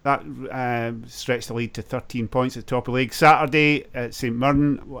 2-2. That stretched the lead to 13 points at the top of the league. Saturday at St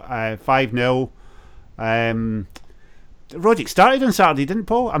Mirren, 5-0. Rogic started on Saturday, didn't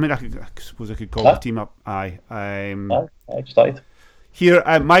Paul? I mean, I suppose I could call the team up. I started. Here,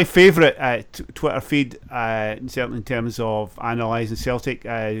 my favourite Twitter feed, certainly in terms of analysing Celtic,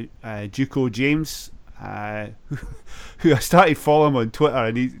 Juco James, who I started following on Twitter,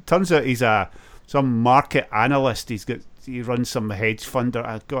 and he turns out he's some market analyst. He runs some hedge fund. His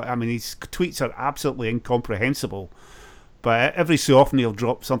tweets are absolutely incomprehensible, but every so often he'll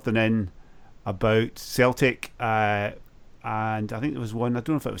drop something in about Celtic, and I think there was one, I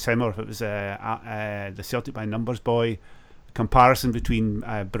don't know if it was him or if it was the Celtic by Numbers boy, comparison between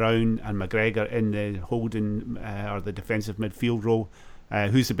Brown and McGregor in the holding or the defensive midfield role.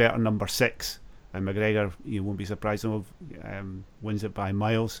 Who's the better number 6? And McGregor, you won't be surprised, wins it by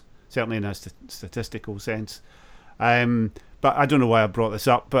miles, certainly in a statistical sense. But I don't know why I brought this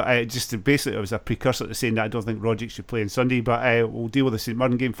up, but basically it was a precursor to saying that I don't think Rogic should play on Sunday, but we'll deal with the St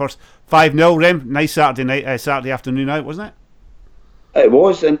Mirren game first. 5-0, Rem, nice Saturday afternoon out, wasn't it? It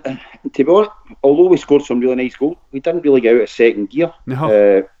was, and to be honest, although we scored some really nice goals, we didn't really get out of second gear.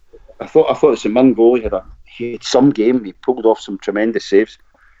 No. I thought the St Mirren goalie had some game. He pulled off some tremendous saves.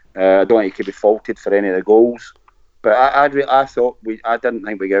 I don't think he could be faulted for any of the goals. But I thought I didn't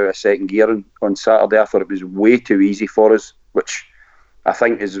think we got out of second gear on Saturday. I thought it was way too easy for us, which I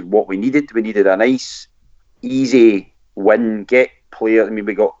think is what we needed. We needed a nice, easy win. Get players. I mean,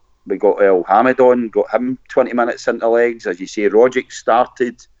 we got El Hamid on, got him 20 minutes into legs. As you say, Rogic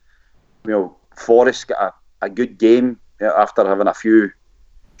started. You know, Forrest got a good game after having a few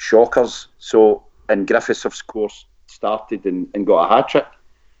shockers. So, and Griffiths, of course, started and got a hat trick.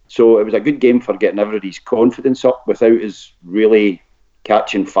 So it was a good game for getting everybody's confidence up without us really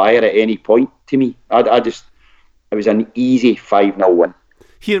catching fire at any point. To me, it was an easy 5-0 win.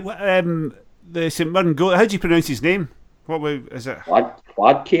 Here, the St Mirren goal. How do you pronounce his name? Is it?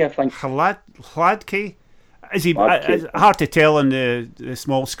 Hladky, I think. Hladky. Is he? It's hard to tell on the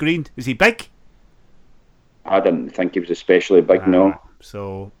small screen. Is he big? I didn't think he was especially big. No.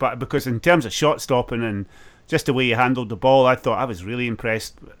 So, but because in terms of shot stopping and just the way he handled the ball, I thought I was really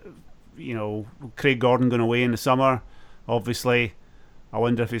impressed. You know, Craig Gordon going away in the summer, obviously. I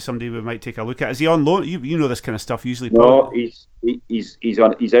wonder if he's somebody we might take a look at. Is he on loan? You know this kind of stuff usually. No, he's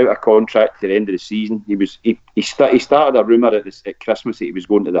out of contract at the end of the season. He started a rumour at Christmas that he was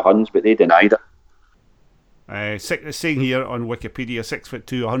going to the Huns, but they denied it. Saying here on Wikipedia, 6'2",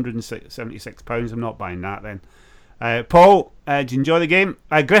 £176. I'm not buying that then. Paul, did you enjoy the game?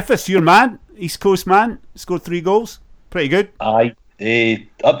 Griffiths, your man, East Coast man, scored 3 goals. Pretty good. Aye.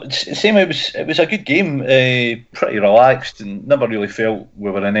 Same. It was a good game. Pretty relaxed, and never really felt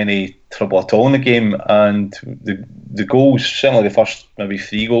we were in any trouble at all in the game. And the goals, certainly the first maybe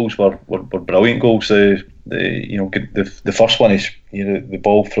 3 goals were brilliant goals. The first one is the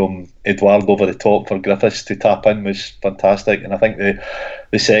ball from Edouard over the top for Griffiths to tap in was fantastic, and I think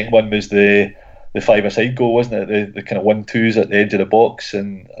the second one was the 5-a-side goal, wasn't it? The kind of 1-2s at the edge of the box,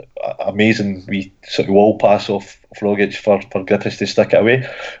 and amazing wee sort of wall pass off Rogic for Griffiths to stick it away.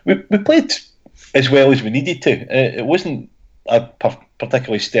 We played as well as we needed to. It wasn't a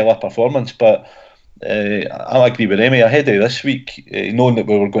particularly stellar performance, but I agree with Emmy ahead of this week, knowing that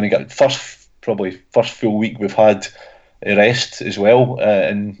we were going to get first full week we've had a rest as well,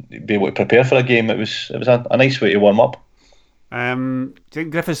 and be able to prepare for a game. It was a nice way to warm up. Do you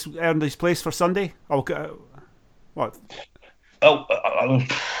think Griffiths earned his place for Sunday? What? Well,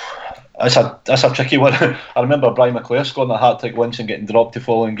 that's a tricky one. I remember Brian McClare scoring a hat-trick once and getting dropped the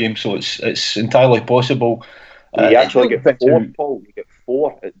following game, so it's entirely possible. He actually got 4, Paul. He got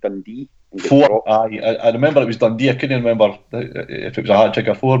 4 at Dundee. 4, I remember it was Dundee. I couldn't remember if it was a hat-trick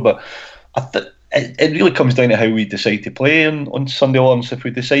or 4, but it really comes down to how we decide to play on Sunday mornings. If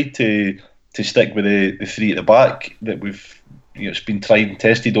we decide to stick with the 3 at the back that we've it's been tried and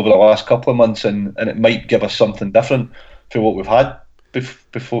tested over the last couple of months, and it might give us something different for what we've had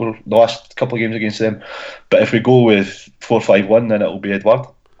before the last couple of games against them. But if we go with 4-5-1, then it'll be Edouard.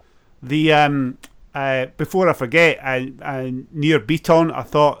 Before I forget, Nir Bitton, I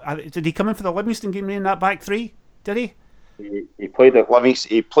thought, did he come in for the Livingston game in that back 3? Did he? He played at Livingston.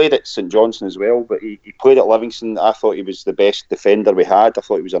 He played at St Johnstone as well, but he played at Livingston. I thought he was the best defender we had. I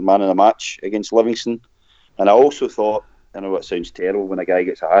thought he was our man of the match against Livingston, and I also thought, I know it sounds terrible when a guy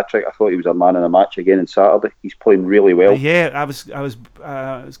gets a hat trick, I thought he was our man of the match again on Saturday. He's playing really well. Yeah, I was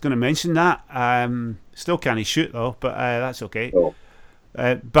going to mention that. Still can't shoot though, but that's okay. Oh.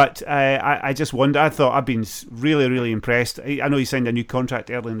 But I just wonder. I thought I've been really, really impressed. I know he signed a new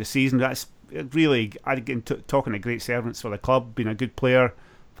contract early in the season. That's really, again, talking to great servants for the club. Been a good player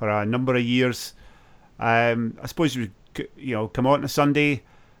for a number of years. I suppose you come on to Sunday.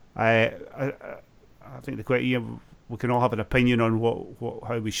 I think we can all have an opinion on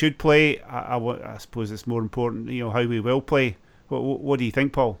how we should play. I suppose it's more important, how we will play. What do you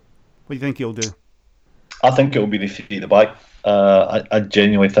think, Paul? What do you think he'll do? I think it'll be the 3 at the back. I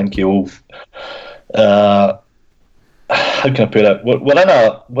genuinely think he'll. How can I put it? We're in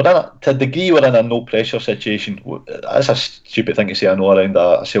a to a degree we're in a no pressure situation. That's a stupid thing to say, I know, around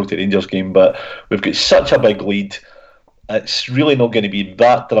a Celtic Rangers game, but we've got such a big lead. It's really not going to be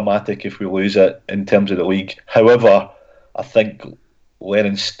that dramatic if we lose it in terms of the league. However, I think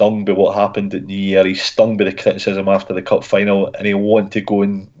Lennon's stung by what happened at New Year. He's stung by the criticism after the cup final, and he'll want to go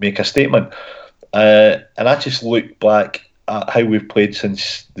and make a statement. And I just look back at how we've played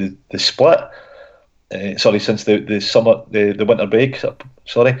since the split. Since the summer, the winter break.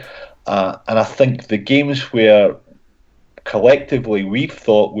 And I think the games where collectively we've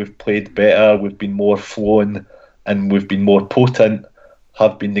thought we've played better, we've been more flowing, and we've been more potent,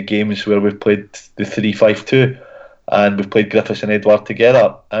 have been the games where we've played the 3-5-2, and we've played Griffiths and Edouard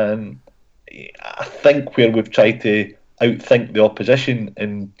together. And I think where we've tried to outthink the opposition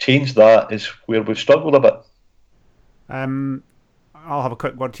and change that is where we've struggled a bit. I'll have a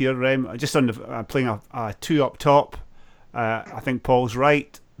quick word here, Rem. Just on the playing a two up top. I think Paul's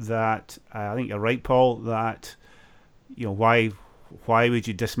right that I think you're right, Paul. That why would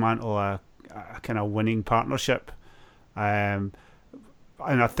you dismantle a kind of winning partnership? And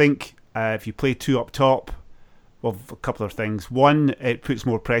I think if you play two up top, well, a couple of things. One, it puts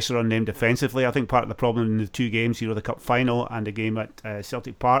more pressure on them defensively. I think part of the problem in the two games, the Cup final and the game at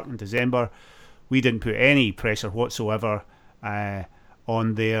Celtic Park in December, we didn't put any pressure whatsoever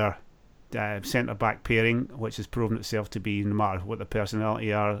on their centre-back pairing, which has proven itself to be, no matter what the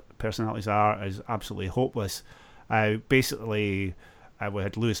personalities are, is absolutely hopeless. Basically, we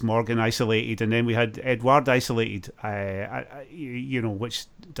had Lewis Morgan isolated, and then we had Edouard isolated, which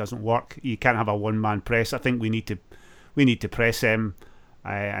doesn't work. You can't have a one-man press. I think we need to press them,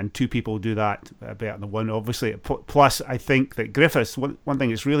 and two people do that better than one, obviously. Plus, I think that Griffiths, one thing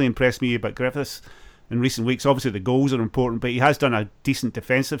that's really impressed me about Griffiths in recent weeks, obviously the goals are important, but he has done a decent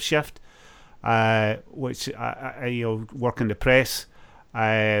defensive shift, which work in the press.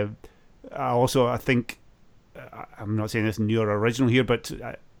 I think, I'm not saying this new or original here, but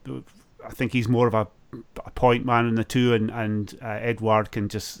I think he's more of a point man in the two, and Edouard can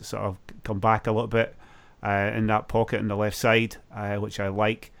just sort of come back a little bit in that pocket on the left side, which I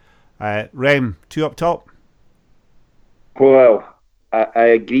like. Rem, two up top? Well, I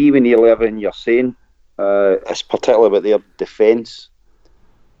agree with the 11 you're saying. It's particularly about their defence,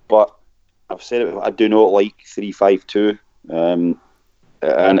 but I've said it, I do not like 3-5-2. And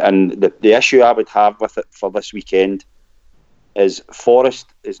the issue I would have with it for this weekend is Forrest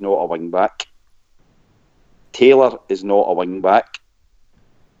is not a wing back, Taylor is not a wing back,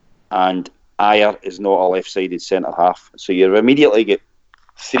 and Ajer is not a left-sided centre half. So you immediately get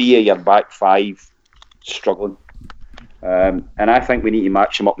three of your back five struggling, and I think we need to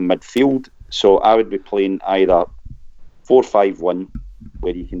match them up in midfield. So I would be playing either 4-5-1,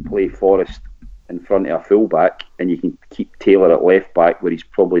 where you can play Forrest in front of a full back, and you can keep Taylor at left back, where he's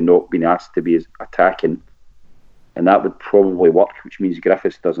probably not been asked to be as attacking, and that would probably work, which means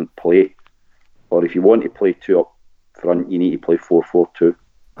Griffiths doesn't play. Or if you want to play two up front, you need to play 4-4-2.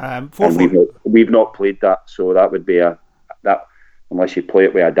 And we've not played that, so that would be that unless you play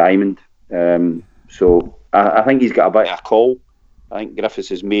it with a diamond. So I think he's got a bit of a call. I think Griffiths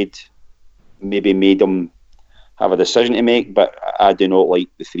has made him have a decision to make, but I do not like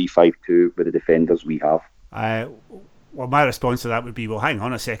the 3-5-2 with the defenders we have. Well, my response to that would be, well, hang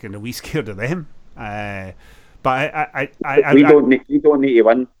on a second, are we scared of them? But we don't need to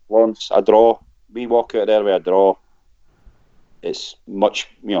win, Lawrence. A draw. We walk out there with a draw. It's much,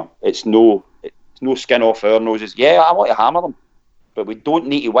 it's no skin off our noses. Yeah, I want to hammer them, but we don't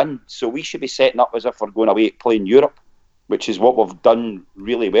need to win. So we should be setting up as if we're going away to play in Europe, which is what we've done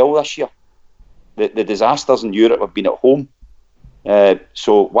really well this year. The disasters in Europe have been at home.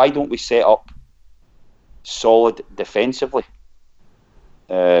 So why don't we set up solid defensively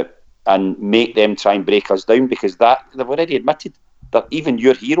and make them try and break us down? Because that they've already admitted that even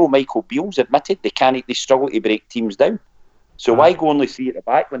your hero Michael Beale's admitted they struggle to break teams down. So why go only three at the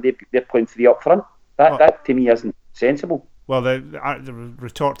back when they're playing three up front? That to me isn't sensible. Well, the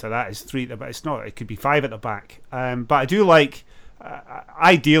retort to that is three, but it's not. It could be five at the back. But I do like.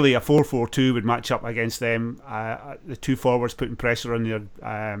 Ideally, a 4-4-2 would match up against them. The two forwards putting pressure on their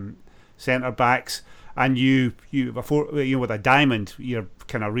centre backs, and you with a diamond, you're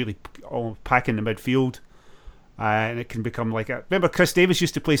kind of really packing the midfield, and it can become like a. Remember, Chris Davis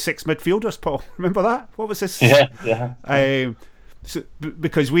used to play six midfielders. Paul, remember that? What was this? Yeah. So,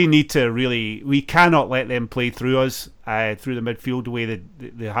 because we cannot let them play through us through the midfield the way that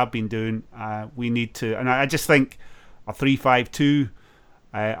they have been doing. We need to, and I just think a 3-5-2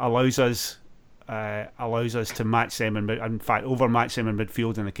 allows us to match them in fact overmatch them in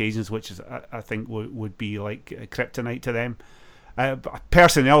midfield on occasions, which is I think would be like kryptonite to them.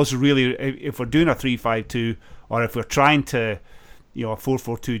 Personnel is really, if we're doing a 3-5-2 or if we're trying to a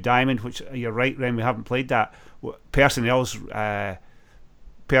 4-4-2 diamond, which you're right, Ren, we haven't played that. Personnel's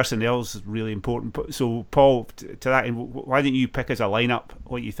really important. So Paul, to that, why don't you pick as a lineup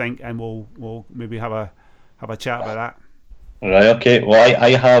what you think, and we'll maybe have a chat about that. Right, okay.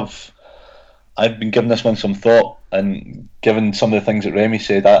 Well, I've been giving this one some thought, and given some of the things that Remy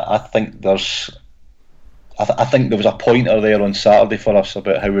said, I think there was a pointer there on Saturday for us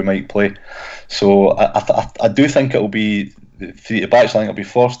about how we might play. So I do think it'll be the three at the back. I think it'll be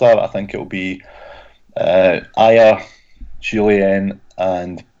Forster. I think it'll be Ajer, Jullien,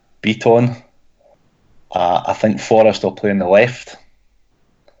 and Beaton. I think Forrest will play on the left.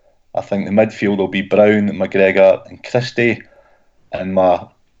 I think the midfield will be Brown, McGregor, and Christie. And my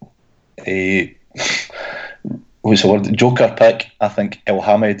what's the word? Joker pick. I think El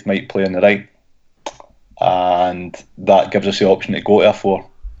Hamid might play on the right, and that gives us the option to go to a 4.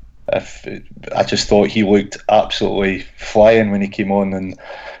 I just thought he looked absolutely flying when he came on, and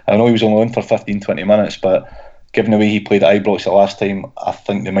I know he was only on for 15-20 minutes, but given the way he played at Ibrox the last time, I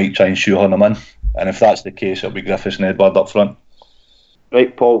think they might try and shoehorn him in, and if that's the case, it'll be Griffiths and Edouard up front.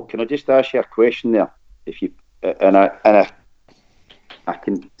 Right, Paul, can I just ask you a question there? If you I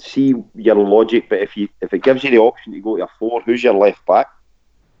can see your logic, but if it gives you the option to go to a 4, who's your left back?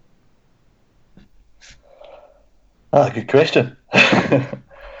 That's a good question.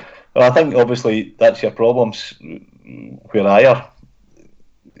 Well, I think obviously that's your problems where I are.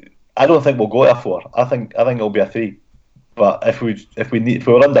 I don't think we'll go to a 4. I think it'll be a 3. But if we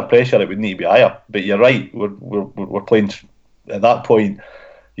were under pressure, it would need to be higher. But you're right. We're playing at that point.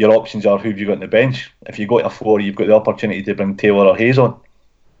 Your options are who have you got on the bench. If you go to a 4, you've got the opportunity to bring Taylor or Hayes on.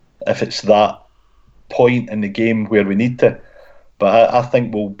 If it's that point in the game where we need to. But I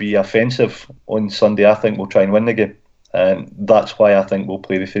think we'll be offensive on Sunday. I think we'll try and win the game. And that's why I think we'll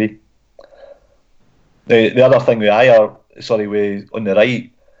play the 3. The other thing with on the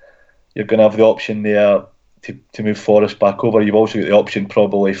right, you're going to have the option there to move Forrest back over. You've also got the option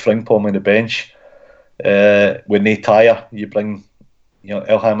probably Frimpong on the bench. When they tire, you bring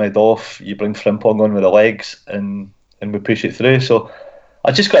El Hamid off, you bring Frimpong on with the legs, and we push it through. So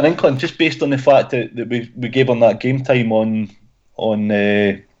I just got an inkling, just based on the fact that we gave on that game time on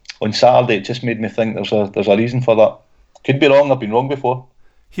Saturday. It just made me think there's a reason for that. Could be wrong. I've been wrong before.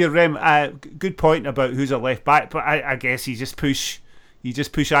 Here, Rem, good point about who's a left back, but I guess you just push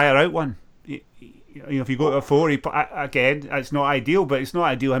Ajer out one. If you go to a 4, again, it's not ideal, but it's not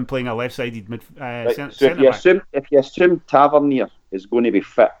ideal him playing a left-sided centre back. If you assume Tavernier is going to be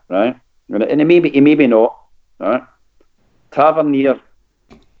fit, right, and he may be not, right. Tavernier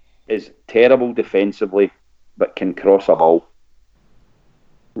is terrible defensively, but can cross a ball.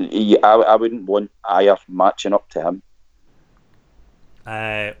 I wouldn't want Ajer matching up to him.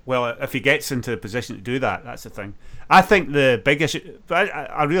 Well, if he gets into the position to do that, that's the thing. I think the big issue,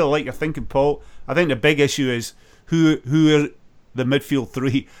 I really like your thinking, Paul. I think the big issue is who are the midfield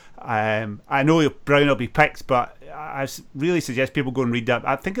 3. I know Brown will be picked, but I really suggest people go and read that.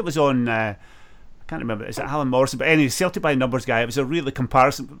 I think it was on, I can't remember, is it Alan Morrison? But anyway, Celtic by Numbers guy, it was a really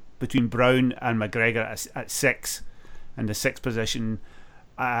comparison between Brown and McGregor at 6 in the 6th position.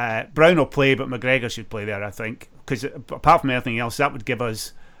 Brown will play, but McGregor should play there, I think, because apart from anything else, that would give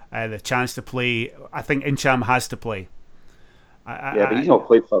us the chance to play. I think Incham has to play. But he's not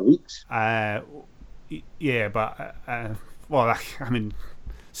played for weeks. Yeah, but well, I mean,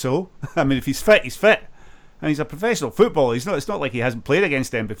 if he's fit, he's fit, and he's a professional footballer. It's not like he hasn't played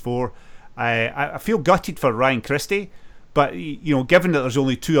against them before. I feel gutted for Ryan Christie, but given that there's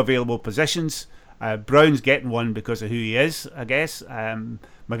only 2 available positions. Brown's getting one because of who he is, I guess.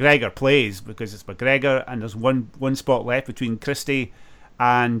 McGregor plays because it's McGregor, and there's one spot left between Christie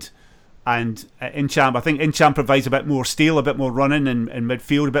and Incham. I think Incham provides a bit more steel, a bit more running in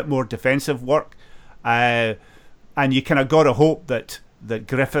midfield, a bit more defensive work, and you kind of got to hope that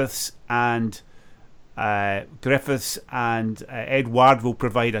Griffiths and Edouard will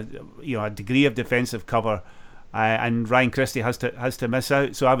provide a degree of defensive cover. And Ryan Christie has to miss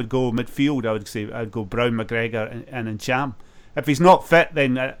out, so I would go midfield. I'd go Brown, McGregor, and Incham. If he's not fit,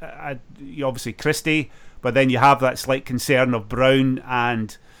 then obviously Christie. But then you have that slight concern of Brown,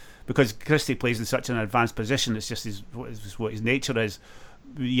 and because Christie plays in such an advanced position, it's just what his nature is.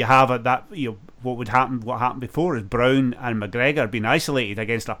 You have that. What happened before is Brown and McGregor being isolated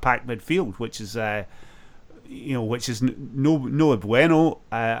against a packed midfield, which is no bueno.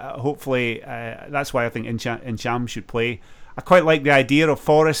 Hopefully, that's why I think Incham should play. I quite like the idea of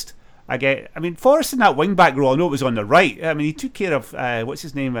Forrest. Forrest in that wing back role. I know it was on the right. I mean, he took care of what's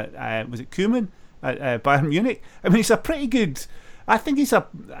his name was it Koeman at Bayern Munich. I mean, he's a pretty good. I think he's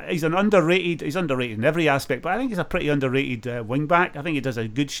an underrated. He's underrated in every aspect, but I think he's a pretty underrated wing back. I think he does a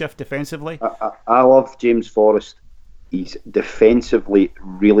good shift defensively. I love James Forrest. He's defensively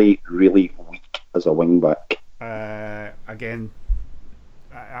really, really weak as a wing back. Again,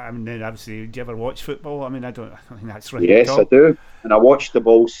 I mean, obviously, do you ever watch football? I mean, I don't think that's right. Yes, I do. And I watched the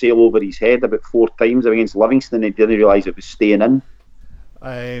ball sail over his head about 4 times against Livingston, and he didn't realise it was staying in.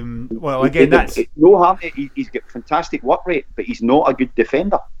 Well, again, that's no harm. He's got fantastic work rate, but he's not a good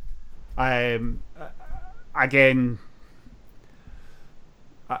defender. Again,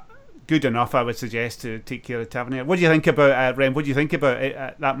 good enough, I would suggest, to take care of Tavernier. What do you think about Rem? What do you think about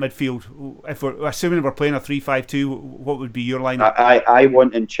that midfield? If we're assuming we're playing a 3-5-2, what would be your lineup? I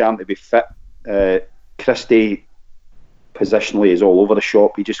want Incham to be fit. Christie positionally is all over the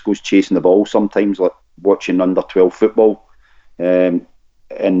shop. He just goes chasing the ball sometimes, like watching under 12 football, and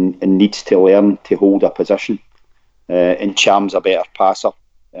needs to learn to hold a position. And Cham's a better passer,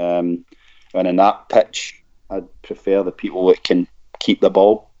 and in that pitch, I'd prefer the people that can keep the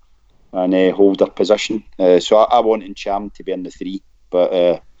ball and hold their position. So I want Cham to be in the 3,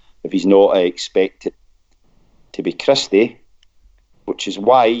 but if he's not, I expect it to be Christie, which is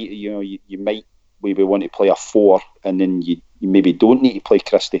why you might maybe want to play a 4, and then you maybe don't need to play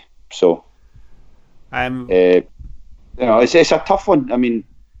Christie. So it's a tough one. I mean,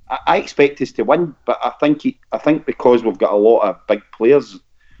 I expect us to win, but I think because we've got a lot of big players,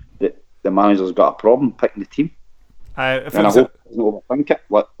 that the manager's got a problem picking the team. If and I hope he doesn't overthink it,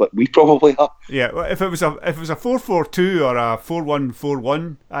 like we probably are. Yeah, well, if it was a 4-4-2 or a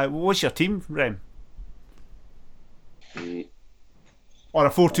 4-1-4-1, what's your team, Rem? Or a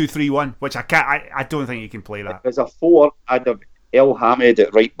 4-2-3-1, which I don't think you can play that. As a 4, I'd have El Hamed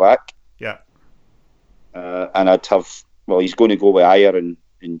at right back. Yeah. And I'd have, well, he's going to go with Ayer and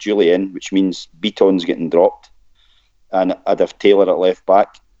Julian, which means Beaton's getting dropped. And I'd have Taylor at left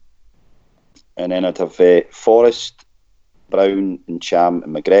back. And then I'd have Forrest, Brown and Cham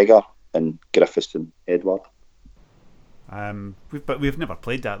and McGregor and Griffiths and Edward. But we've never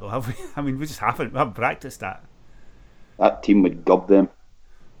played that though, have we? I mean, we haven't practiced that. That team would gub them.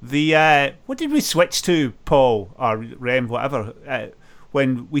 What did we switch to, Paul or Rem, whatever?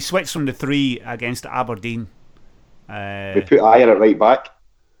 When we switched from the 3 against Aberdeen, we put Ayer at right back.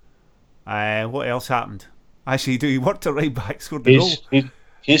 What else happened? Actually, he worked at right back, scored the goal.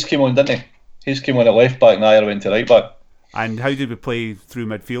 He's came on, didn't he? He's came on at left back, and Ayer went to right back. And how did we play through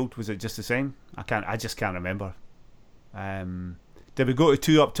midfield? Was it just the same? I just can't remember. Did we go to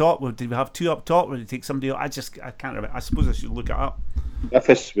 2 up top? Or did we have 2 up top? Or did we take somebody else? I can't remember. I suppose I should look it up.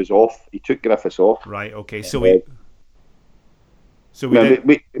 Griffiths was off. He took Griffiths off. Right. Okay. So the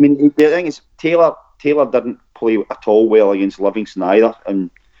thing is, Taylor didn't play at all well against Livingston either,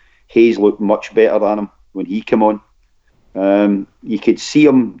 and Hayes looked much better than him when he came on. You could see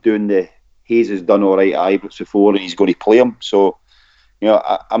him doing the Hayes has done all right at Ibrox before, and he's going to play him. So,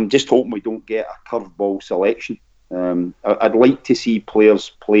 I'm just hoping we don't get a curveball selection. I'd like to see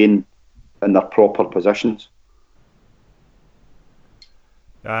players playing in their proper positions.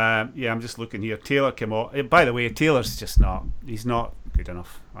 I'm just looking here. Taylor came on. By the way, Taylor's just not. He's not good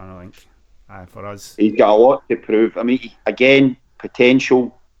enough, I don't think, for us. He's got a lot to prove. I mean, again,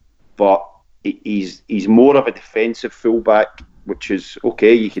 potential, but he's more of a defensive fullback, which is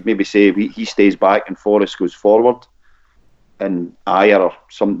okay. You could maybe say he stays back and Forrest goes forward, and Ayer or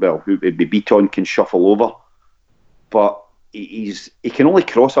who would be Beaton can shuffle over. But he can only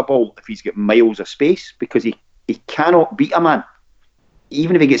cross a ball if he's got miles of space, because he cannot beat a man.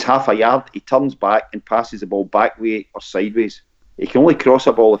 Even if he gets half a yard, he turns back and passes the ball back way or sideways. He can only cross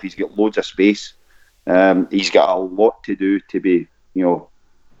a ball if he's got loads of space. He's got a lot to do to be, the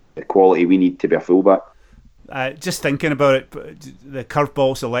quality we need to be a fullback. Just thinking about it, the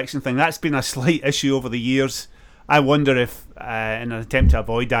curveball selection thing, that's been a slight issue over the years. I wonder if, in an attempt to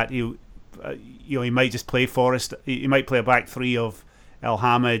avoid that, he might just play Forrest. He might play a back 3 of El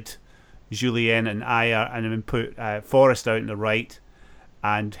Hamed, Julien and Ayer, and then put Forrest out on the right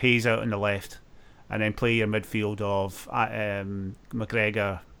and Hayes out on the left, and then play your midfield of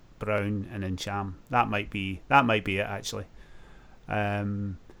McGregor, Brown, and then Cham. That might be it actually.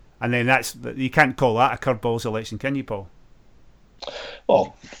 And then you can't call that a curveball selection, can you, Paul?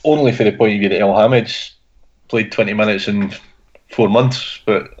 Well, only for the point of view that El Hamed's played 20 minutes in 4 months,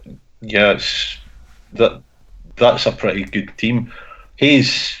 but yeah, that's a pretty good team.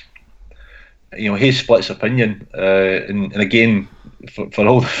 Hayes splits opinion, and again, for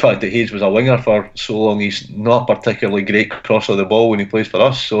all the fact that Hayes was a winger for so long, he's not a particularly great crosser of the ball when he plays for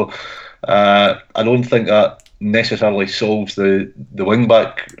us. So I don't think that necessarily solves the wing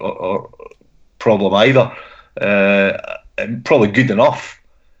back or problem either. Probably good enough.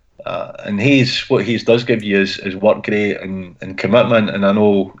 And what Hayes does give you is work rate and commitment. And I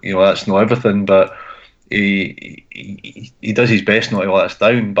know that's not everything, but he does his best not to let us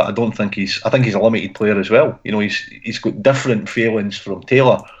down. But I think he's a limited player as well. He's got different failings from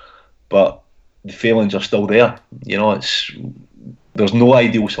Taylor, but the failings are still there. There's no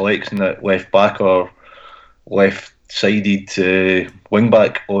ideal selection at left back or left-sided wing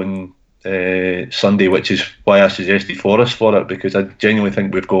back on Sunday, which is why I suggested Forrest for it, because I genuinely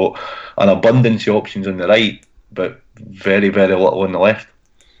think we've got an abundance of options on the right, but very, very little on the left.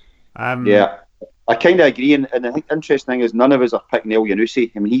 Yeah, I kind of agree, and I think the interesting thing is none of us are picking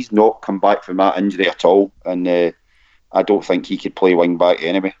Elyounoussi. I mean, he's not come back from that injury at all, and I don't think he could play wing back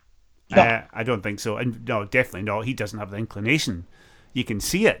anyway. No. I don't think so, and no, definitely not. He doesn't have the inclination. You can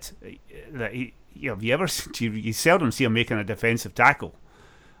see it that you seldom see him making a defensive tackle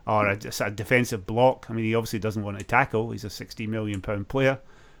or a defensive block. I mean, he obviously doesn't want to tackle. He's a £60 million player.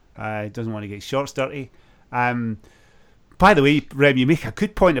 He doesn't want to get shots dirty. By the way, Rem, you make a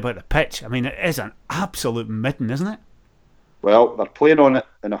good point about the pitch. I mean, it is an absolute midden, isn't it? Well, they're playing on it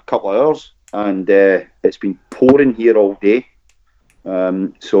in a couple of hours, and it's been pouring here all day.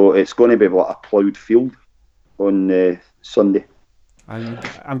 So it's going to be like a ploughed field on Sunday.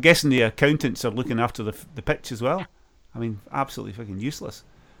 I'm guessing the accountants are looking after the pitch as well. I mean, absolutely fucking useless.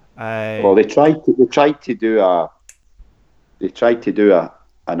 Well, they tried to do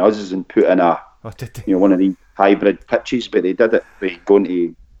an us and put in one of these hybrid pitches, but they did it by going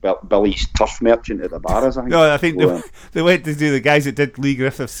to Billy's Turf Merchant at the Barras. I think. No, I think they went to do the guys that did Lee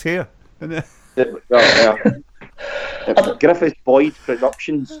Griffiths' hair. Griffiths Boyd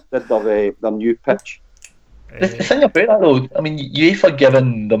Productions did their new pitch. The thing about that though, I mean, UEFA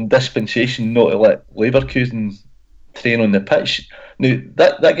giving them dispensation not to let Leverkusen train on the pitch. Now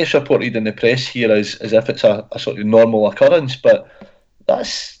that gets reported in the press here as if it's a sort of normal occurrence, but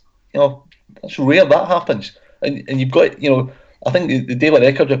that's rare that happens. And you've got, I think the Daily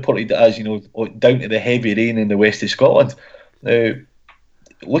Record reported it as, down to the heavy rain in the west of Scotland. Now,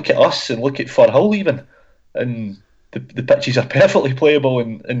 look at us and look at Firhill even, and the pitches are perfectly playable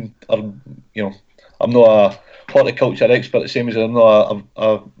and are, I'm not a horticulture expert, the same as I'm not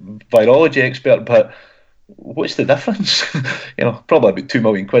a virology expert, but what's the difference? Probably about £2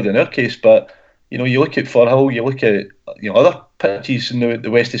 million in our case, but you look at Firhill, you look at other pitches in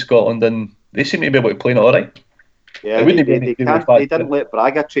the west of Scotland, and they seem to be able to play it all right. Yeah, they didn't let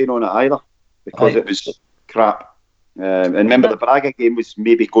Braga train on it either because it was crap. And remember, the Braga game was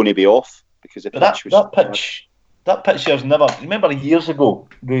maybe going to be off because the pitch was that pitch there's never. Remember years ago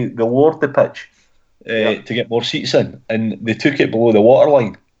they lowered the pitch to get more seats in, and they took it below the water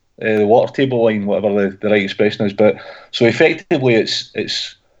line, the water table line, whatever the right expression is. But so effectively,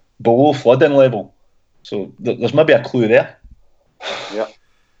 it's below flooding level. So there's maybe a clue there. Yeah.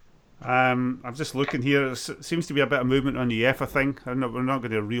 I'm just looking here. There seems to be a bit of movement on the UEFA thing. We're not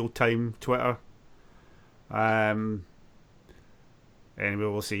going to real time Twitter. Anyway,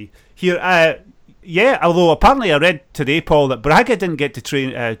 we'll see. Here, although apparently I read today, Paul, that Braga didn't get to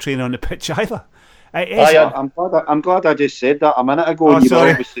train on the pitch either. I'm glad I just said that a minute ago. You were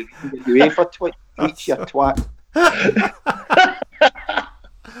obviously UEFA tweet, you twat.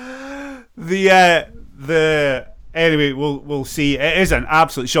 Anyway, we'll see. It is an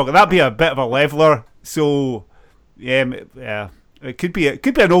absolute shocker. That'd be a bit of a leveler. So yeah, it could be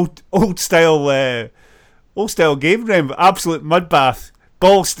an old style game. Remember, absolute mud bath.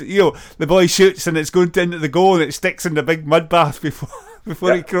 The boy shoots and it's going into the goal and it sticks in the big mud bath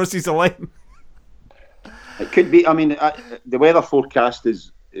before he crosses the line. It could be. I mean, the weather forecast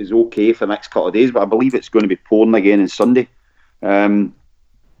is okay for the next couple of days, but I believe it's going to be pouring again on Sunday. I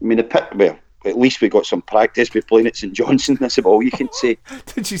mean, at least we got some practice. We're playing at St Johnstone. That's about all you can say.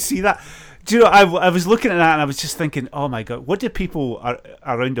 Did you see that? Do you know? I was looking at that and I was just thinking, oh my god, what do people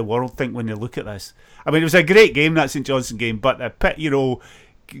around the world think when they look at this? I mean, it was a great game, that St Johnstone game, but the pit,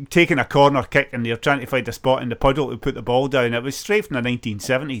 taking a corner kick and they're trying to find a spot in the puddle to put the ball down. It was straight from the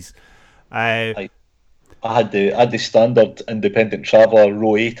 1970s. I had the standard independent traveller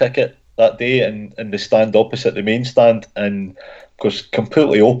row A ticket that day, and the stand opposite the main stand, and of course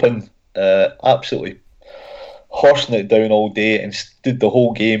completely open, absolutely horsing it down all day, and stood the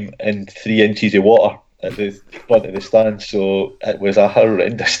whole game in 3 inches of water at the front of the stand. So it was a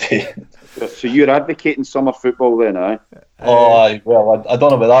horrendous day. So you're advocating summer football then, aye? Well, I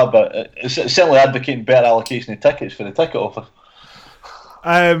don't know about that, but it's certainly advocating better allocation of tickets for the ticket offer.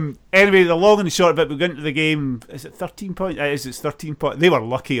 Anyway, the long and the short bit, we go into the game. Is it 13 points? It's 13 points. They were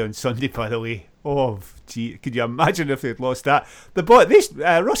lucky on Sunday, by the way. Oh, gee, could you imagine if they'd lost that?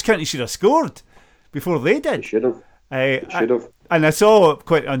 Ross County should have scored before they did. They should have. And I saw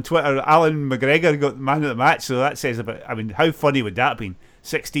quite on Twitter, Alan McGregor got the man of the match, so that says about. I mean, how funny would that have been?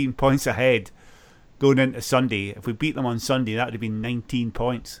 16 points ahead going into Sunday. If we beat them on Sunday, that would have been 19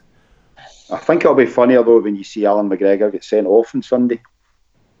 points. I think it'll be funnier though when you see Alan McGregor get sent off on Sunday.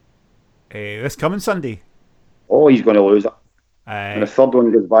 This coming Sunday. Oh, he's going to lose it. When the third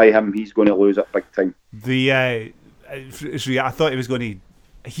one goes by him, he's going to lose it big time. I thought he was going to.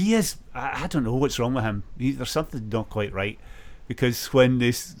 He is. I don't know what's wrong with him. There's something not quite right, because when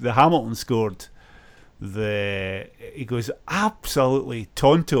the Hamilton scored, he goes absolutely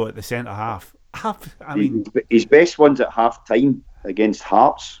tonto at the centre half. I mean, his best one's at half time against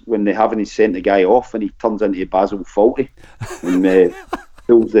Hearts when they haven't sent the guy off and he turns into Basil Fawlty and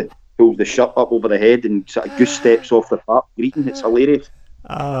pulls the shirt up over the head and sort of goose steps off the park greeting. It's hilarious.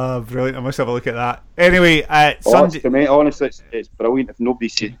 Brilliant. I must have a look at that. Anyway, Sunday. Mate, honestly, it's brilliant. If nobody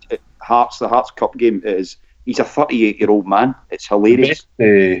said the Hearts Cup game is, he's a 38-year-old man. It's hilarious.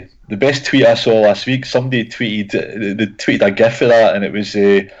 The best tweet I saw last week, somebody tweeted a gif of that, and it was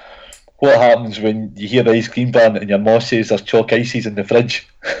what happens when you hear the ice cream van and your mom says there's chalk ices in the fridge.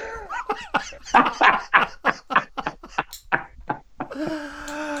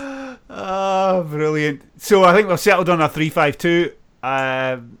 Brilliant. So I think we've settled on a 3-5-2.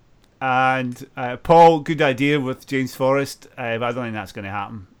 And Paul, good idea with James Forrest, but I don't think that's going to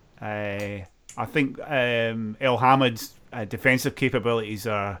happen. I think El Hamid's defensive capabilities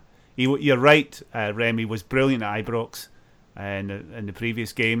are. You're right, Remy was brilliant at Ibrox in the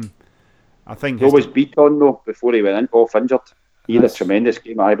previous game. I think he always beat on though before he went off injured. He had a tremendous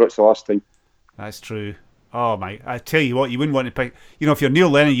game at Ibrox the last time. That's true. Oh my! I tell you what, you wouldn't want to pick. You know, if you're Neil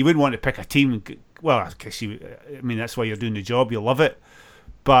Lennon, you wouldn't want to pick a team. Well, I guess that's why you're doing the job. You love it,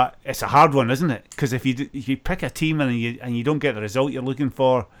 but it's a hard one, isn't it? Because if you pick a team and you don't get the result you're looking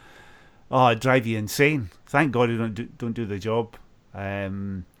for, it'd drive you insane. Thank God you don't do the job.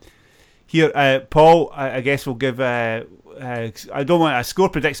 Here, Paul, I guess we'll give. I don't want a score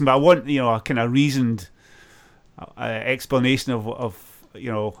prediction, but I want a kind of reasoned explanation of. I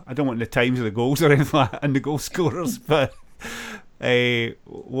don't want the times of the goals or anything like that and the goal scorers, but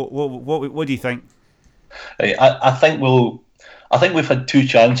what do you think? I think we've had two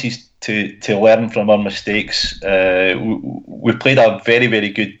chances to learn from our mistakes. We played a very, very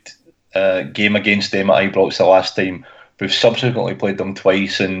good game against them at Ibrox the last time. We've subsequently played them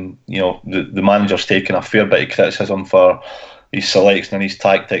twice, and the manager's taken a fair bit of criticism for his selection and his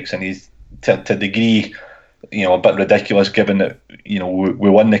tactics, and he's to a degree. A bit ridiculous given that we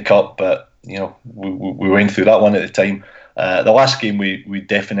won the cup, but we went through that one at the time. The last game we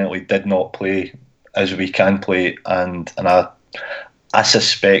definitely did not play as we can play, and I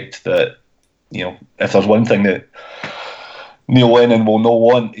suspect that if there's one thing that Neil Lennon will not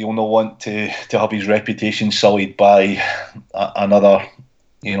want, he'll not want to have his reputation sullied by another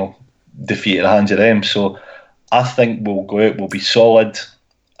defeat at the hands of them. So I think we'll go out, we'll be solid.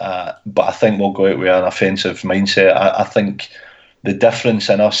 But I think we'll go out with an offensive mindset. I think the difference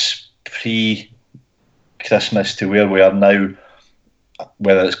in us pre-Christmas to where we are now,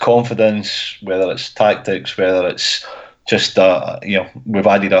 whether it's confidence, whether it's tactics, whether it's just we've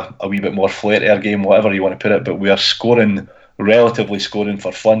added a wee bit more flair to our game, whatever you want to put it, but we are relatively scoring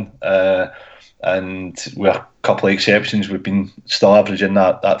for fun. And with a couple of exceptions, we've been still averaging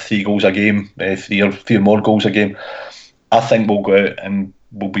that 3 goals a game, 3 or more goals a game. I think we'll go out and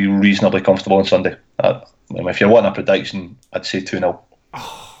we'll be reasonably comfortable on Sunday. If you're wanting a prediction, I'd say 2-0.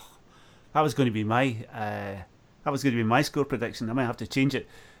 Oh, that was going to be my score prediction. I might have to change it.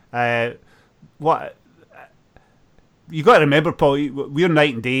 What you got to remember, Paul? We're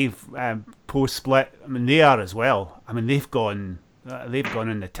night and day post split. I mean, they are as well. I mean, they've gone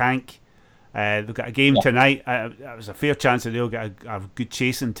in the tank. They've got a game tonight. There's a fair chance that they'll get a good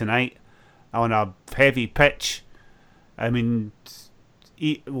chasing tonight on a heavy pitch. I mean,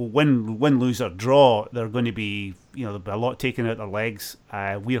 win, lose or draw, they're going to be, there'll be a lot taken out their legs.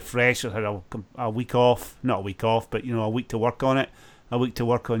 We're fresh. We've had a week off, not a week off, but a week to work on it, a week to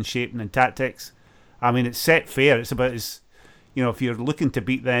work on shaping and tactics. I mean, it's set fair. It's about as, if you're looking to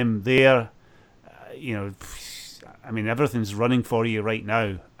beat them there, I mean, everything's running for you right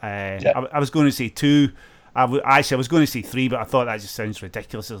now. I was going to say 2. I was going to say 3, but I thought that just sounds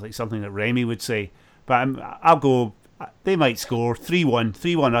ridiculous. It's like something that Remy would say. But I'll go. They might score 3-1.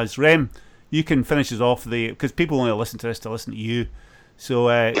 3-1 us. Rem, you can finish us off because people only listen to this to listen to you. So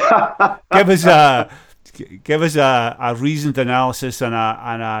give us a reasoned analysis and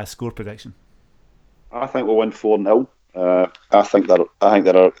a score prediction. I think we'll win 4-0. I think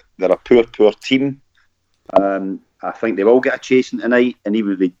they're a poor team. I think they will get a chasing tonight, and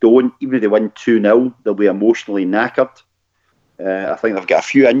even if they don't, even if they win 2-0, they'll be emotionally knackered. I think they've got a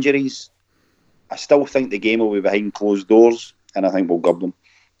few injuries. I still think the game will be behind closed doors, and I think we'll gub them.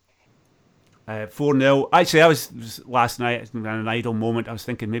 4-0. Actually, I was last night in an idle moment. I was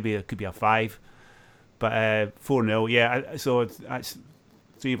thinking maybe it could be a 5, but 4-0. Yeah, so that's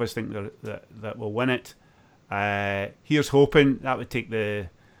 3 of us think that we'll win it. Here's hoping. That would take the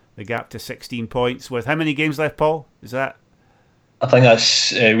gap to 16 points. With how many games left, Paul? Is that? I think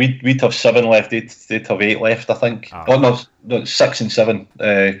that's we'd have 7 left. They'd have 8 left. I think. No, 6 and 7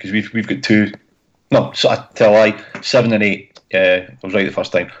 because we've got 2. No, so I tell a lie. 7 and 8. I was right the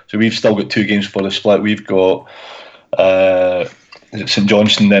first time. So we've still got 2 games for the split. We've got St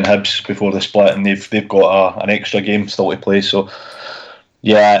Johnstone then Hibs before the split, and they've got an extra game still to play. So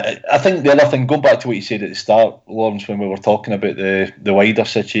Yeah, I think the other thing, going back to what you said at the start, Lawrence, when we were talking about the wider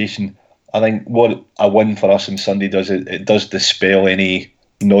situation, I think what a win for us on Sunday does, it does dispel any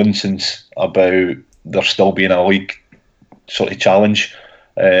nonsense about there still being a league sort of challenge.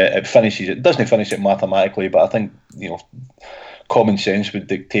 It doesn't finish it mathematically, but I think, common sense would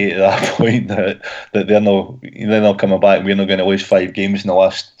dictate at that point that they're not coming back. We're not going to lose 5 games in the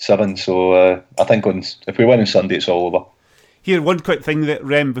last 7. So I think if we win on Sunday, it's all over. Here, one quick thing that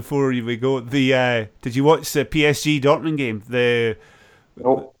Rem before we go. Did you watch the PSG Dortmund game?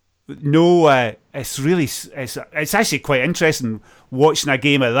 No, it's actually quite interesting watching a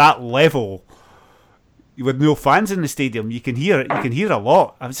game at that level with no fans in the stadium. You can hear a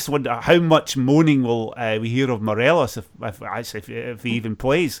lot. I just wonder how much moaning will we hear of Morelos if he even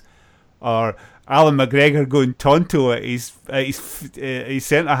plays, or Alan McGregor going tonto at his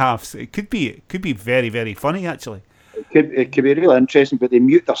centre halves. It could be very, very funny actually. It could be really interesting, but they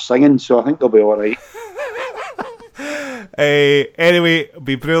mute their singing, so I think they'll be all right. Anyway, it'll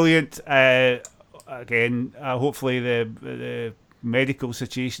be brilliant. Again, hopefully the medical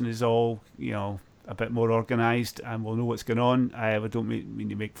situation is all a bit more organised, and we'll know what's going on. We don't mean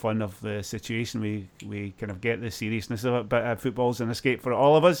to make fun of the situation. We kind of get the seriousness of it, but football's an escape for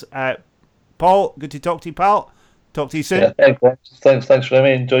all of us. Paul, good to talk to you, pal. Talk to you soon. Yeah, thanks,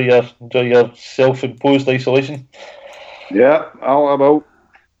 Remy. Enjoy your self-imposed isolation. Yeah, all about.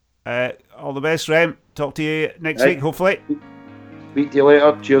 All the best, Rem. Talk to you next week, hopefully. Speak to you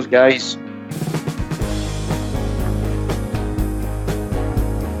later. Cheers, guys.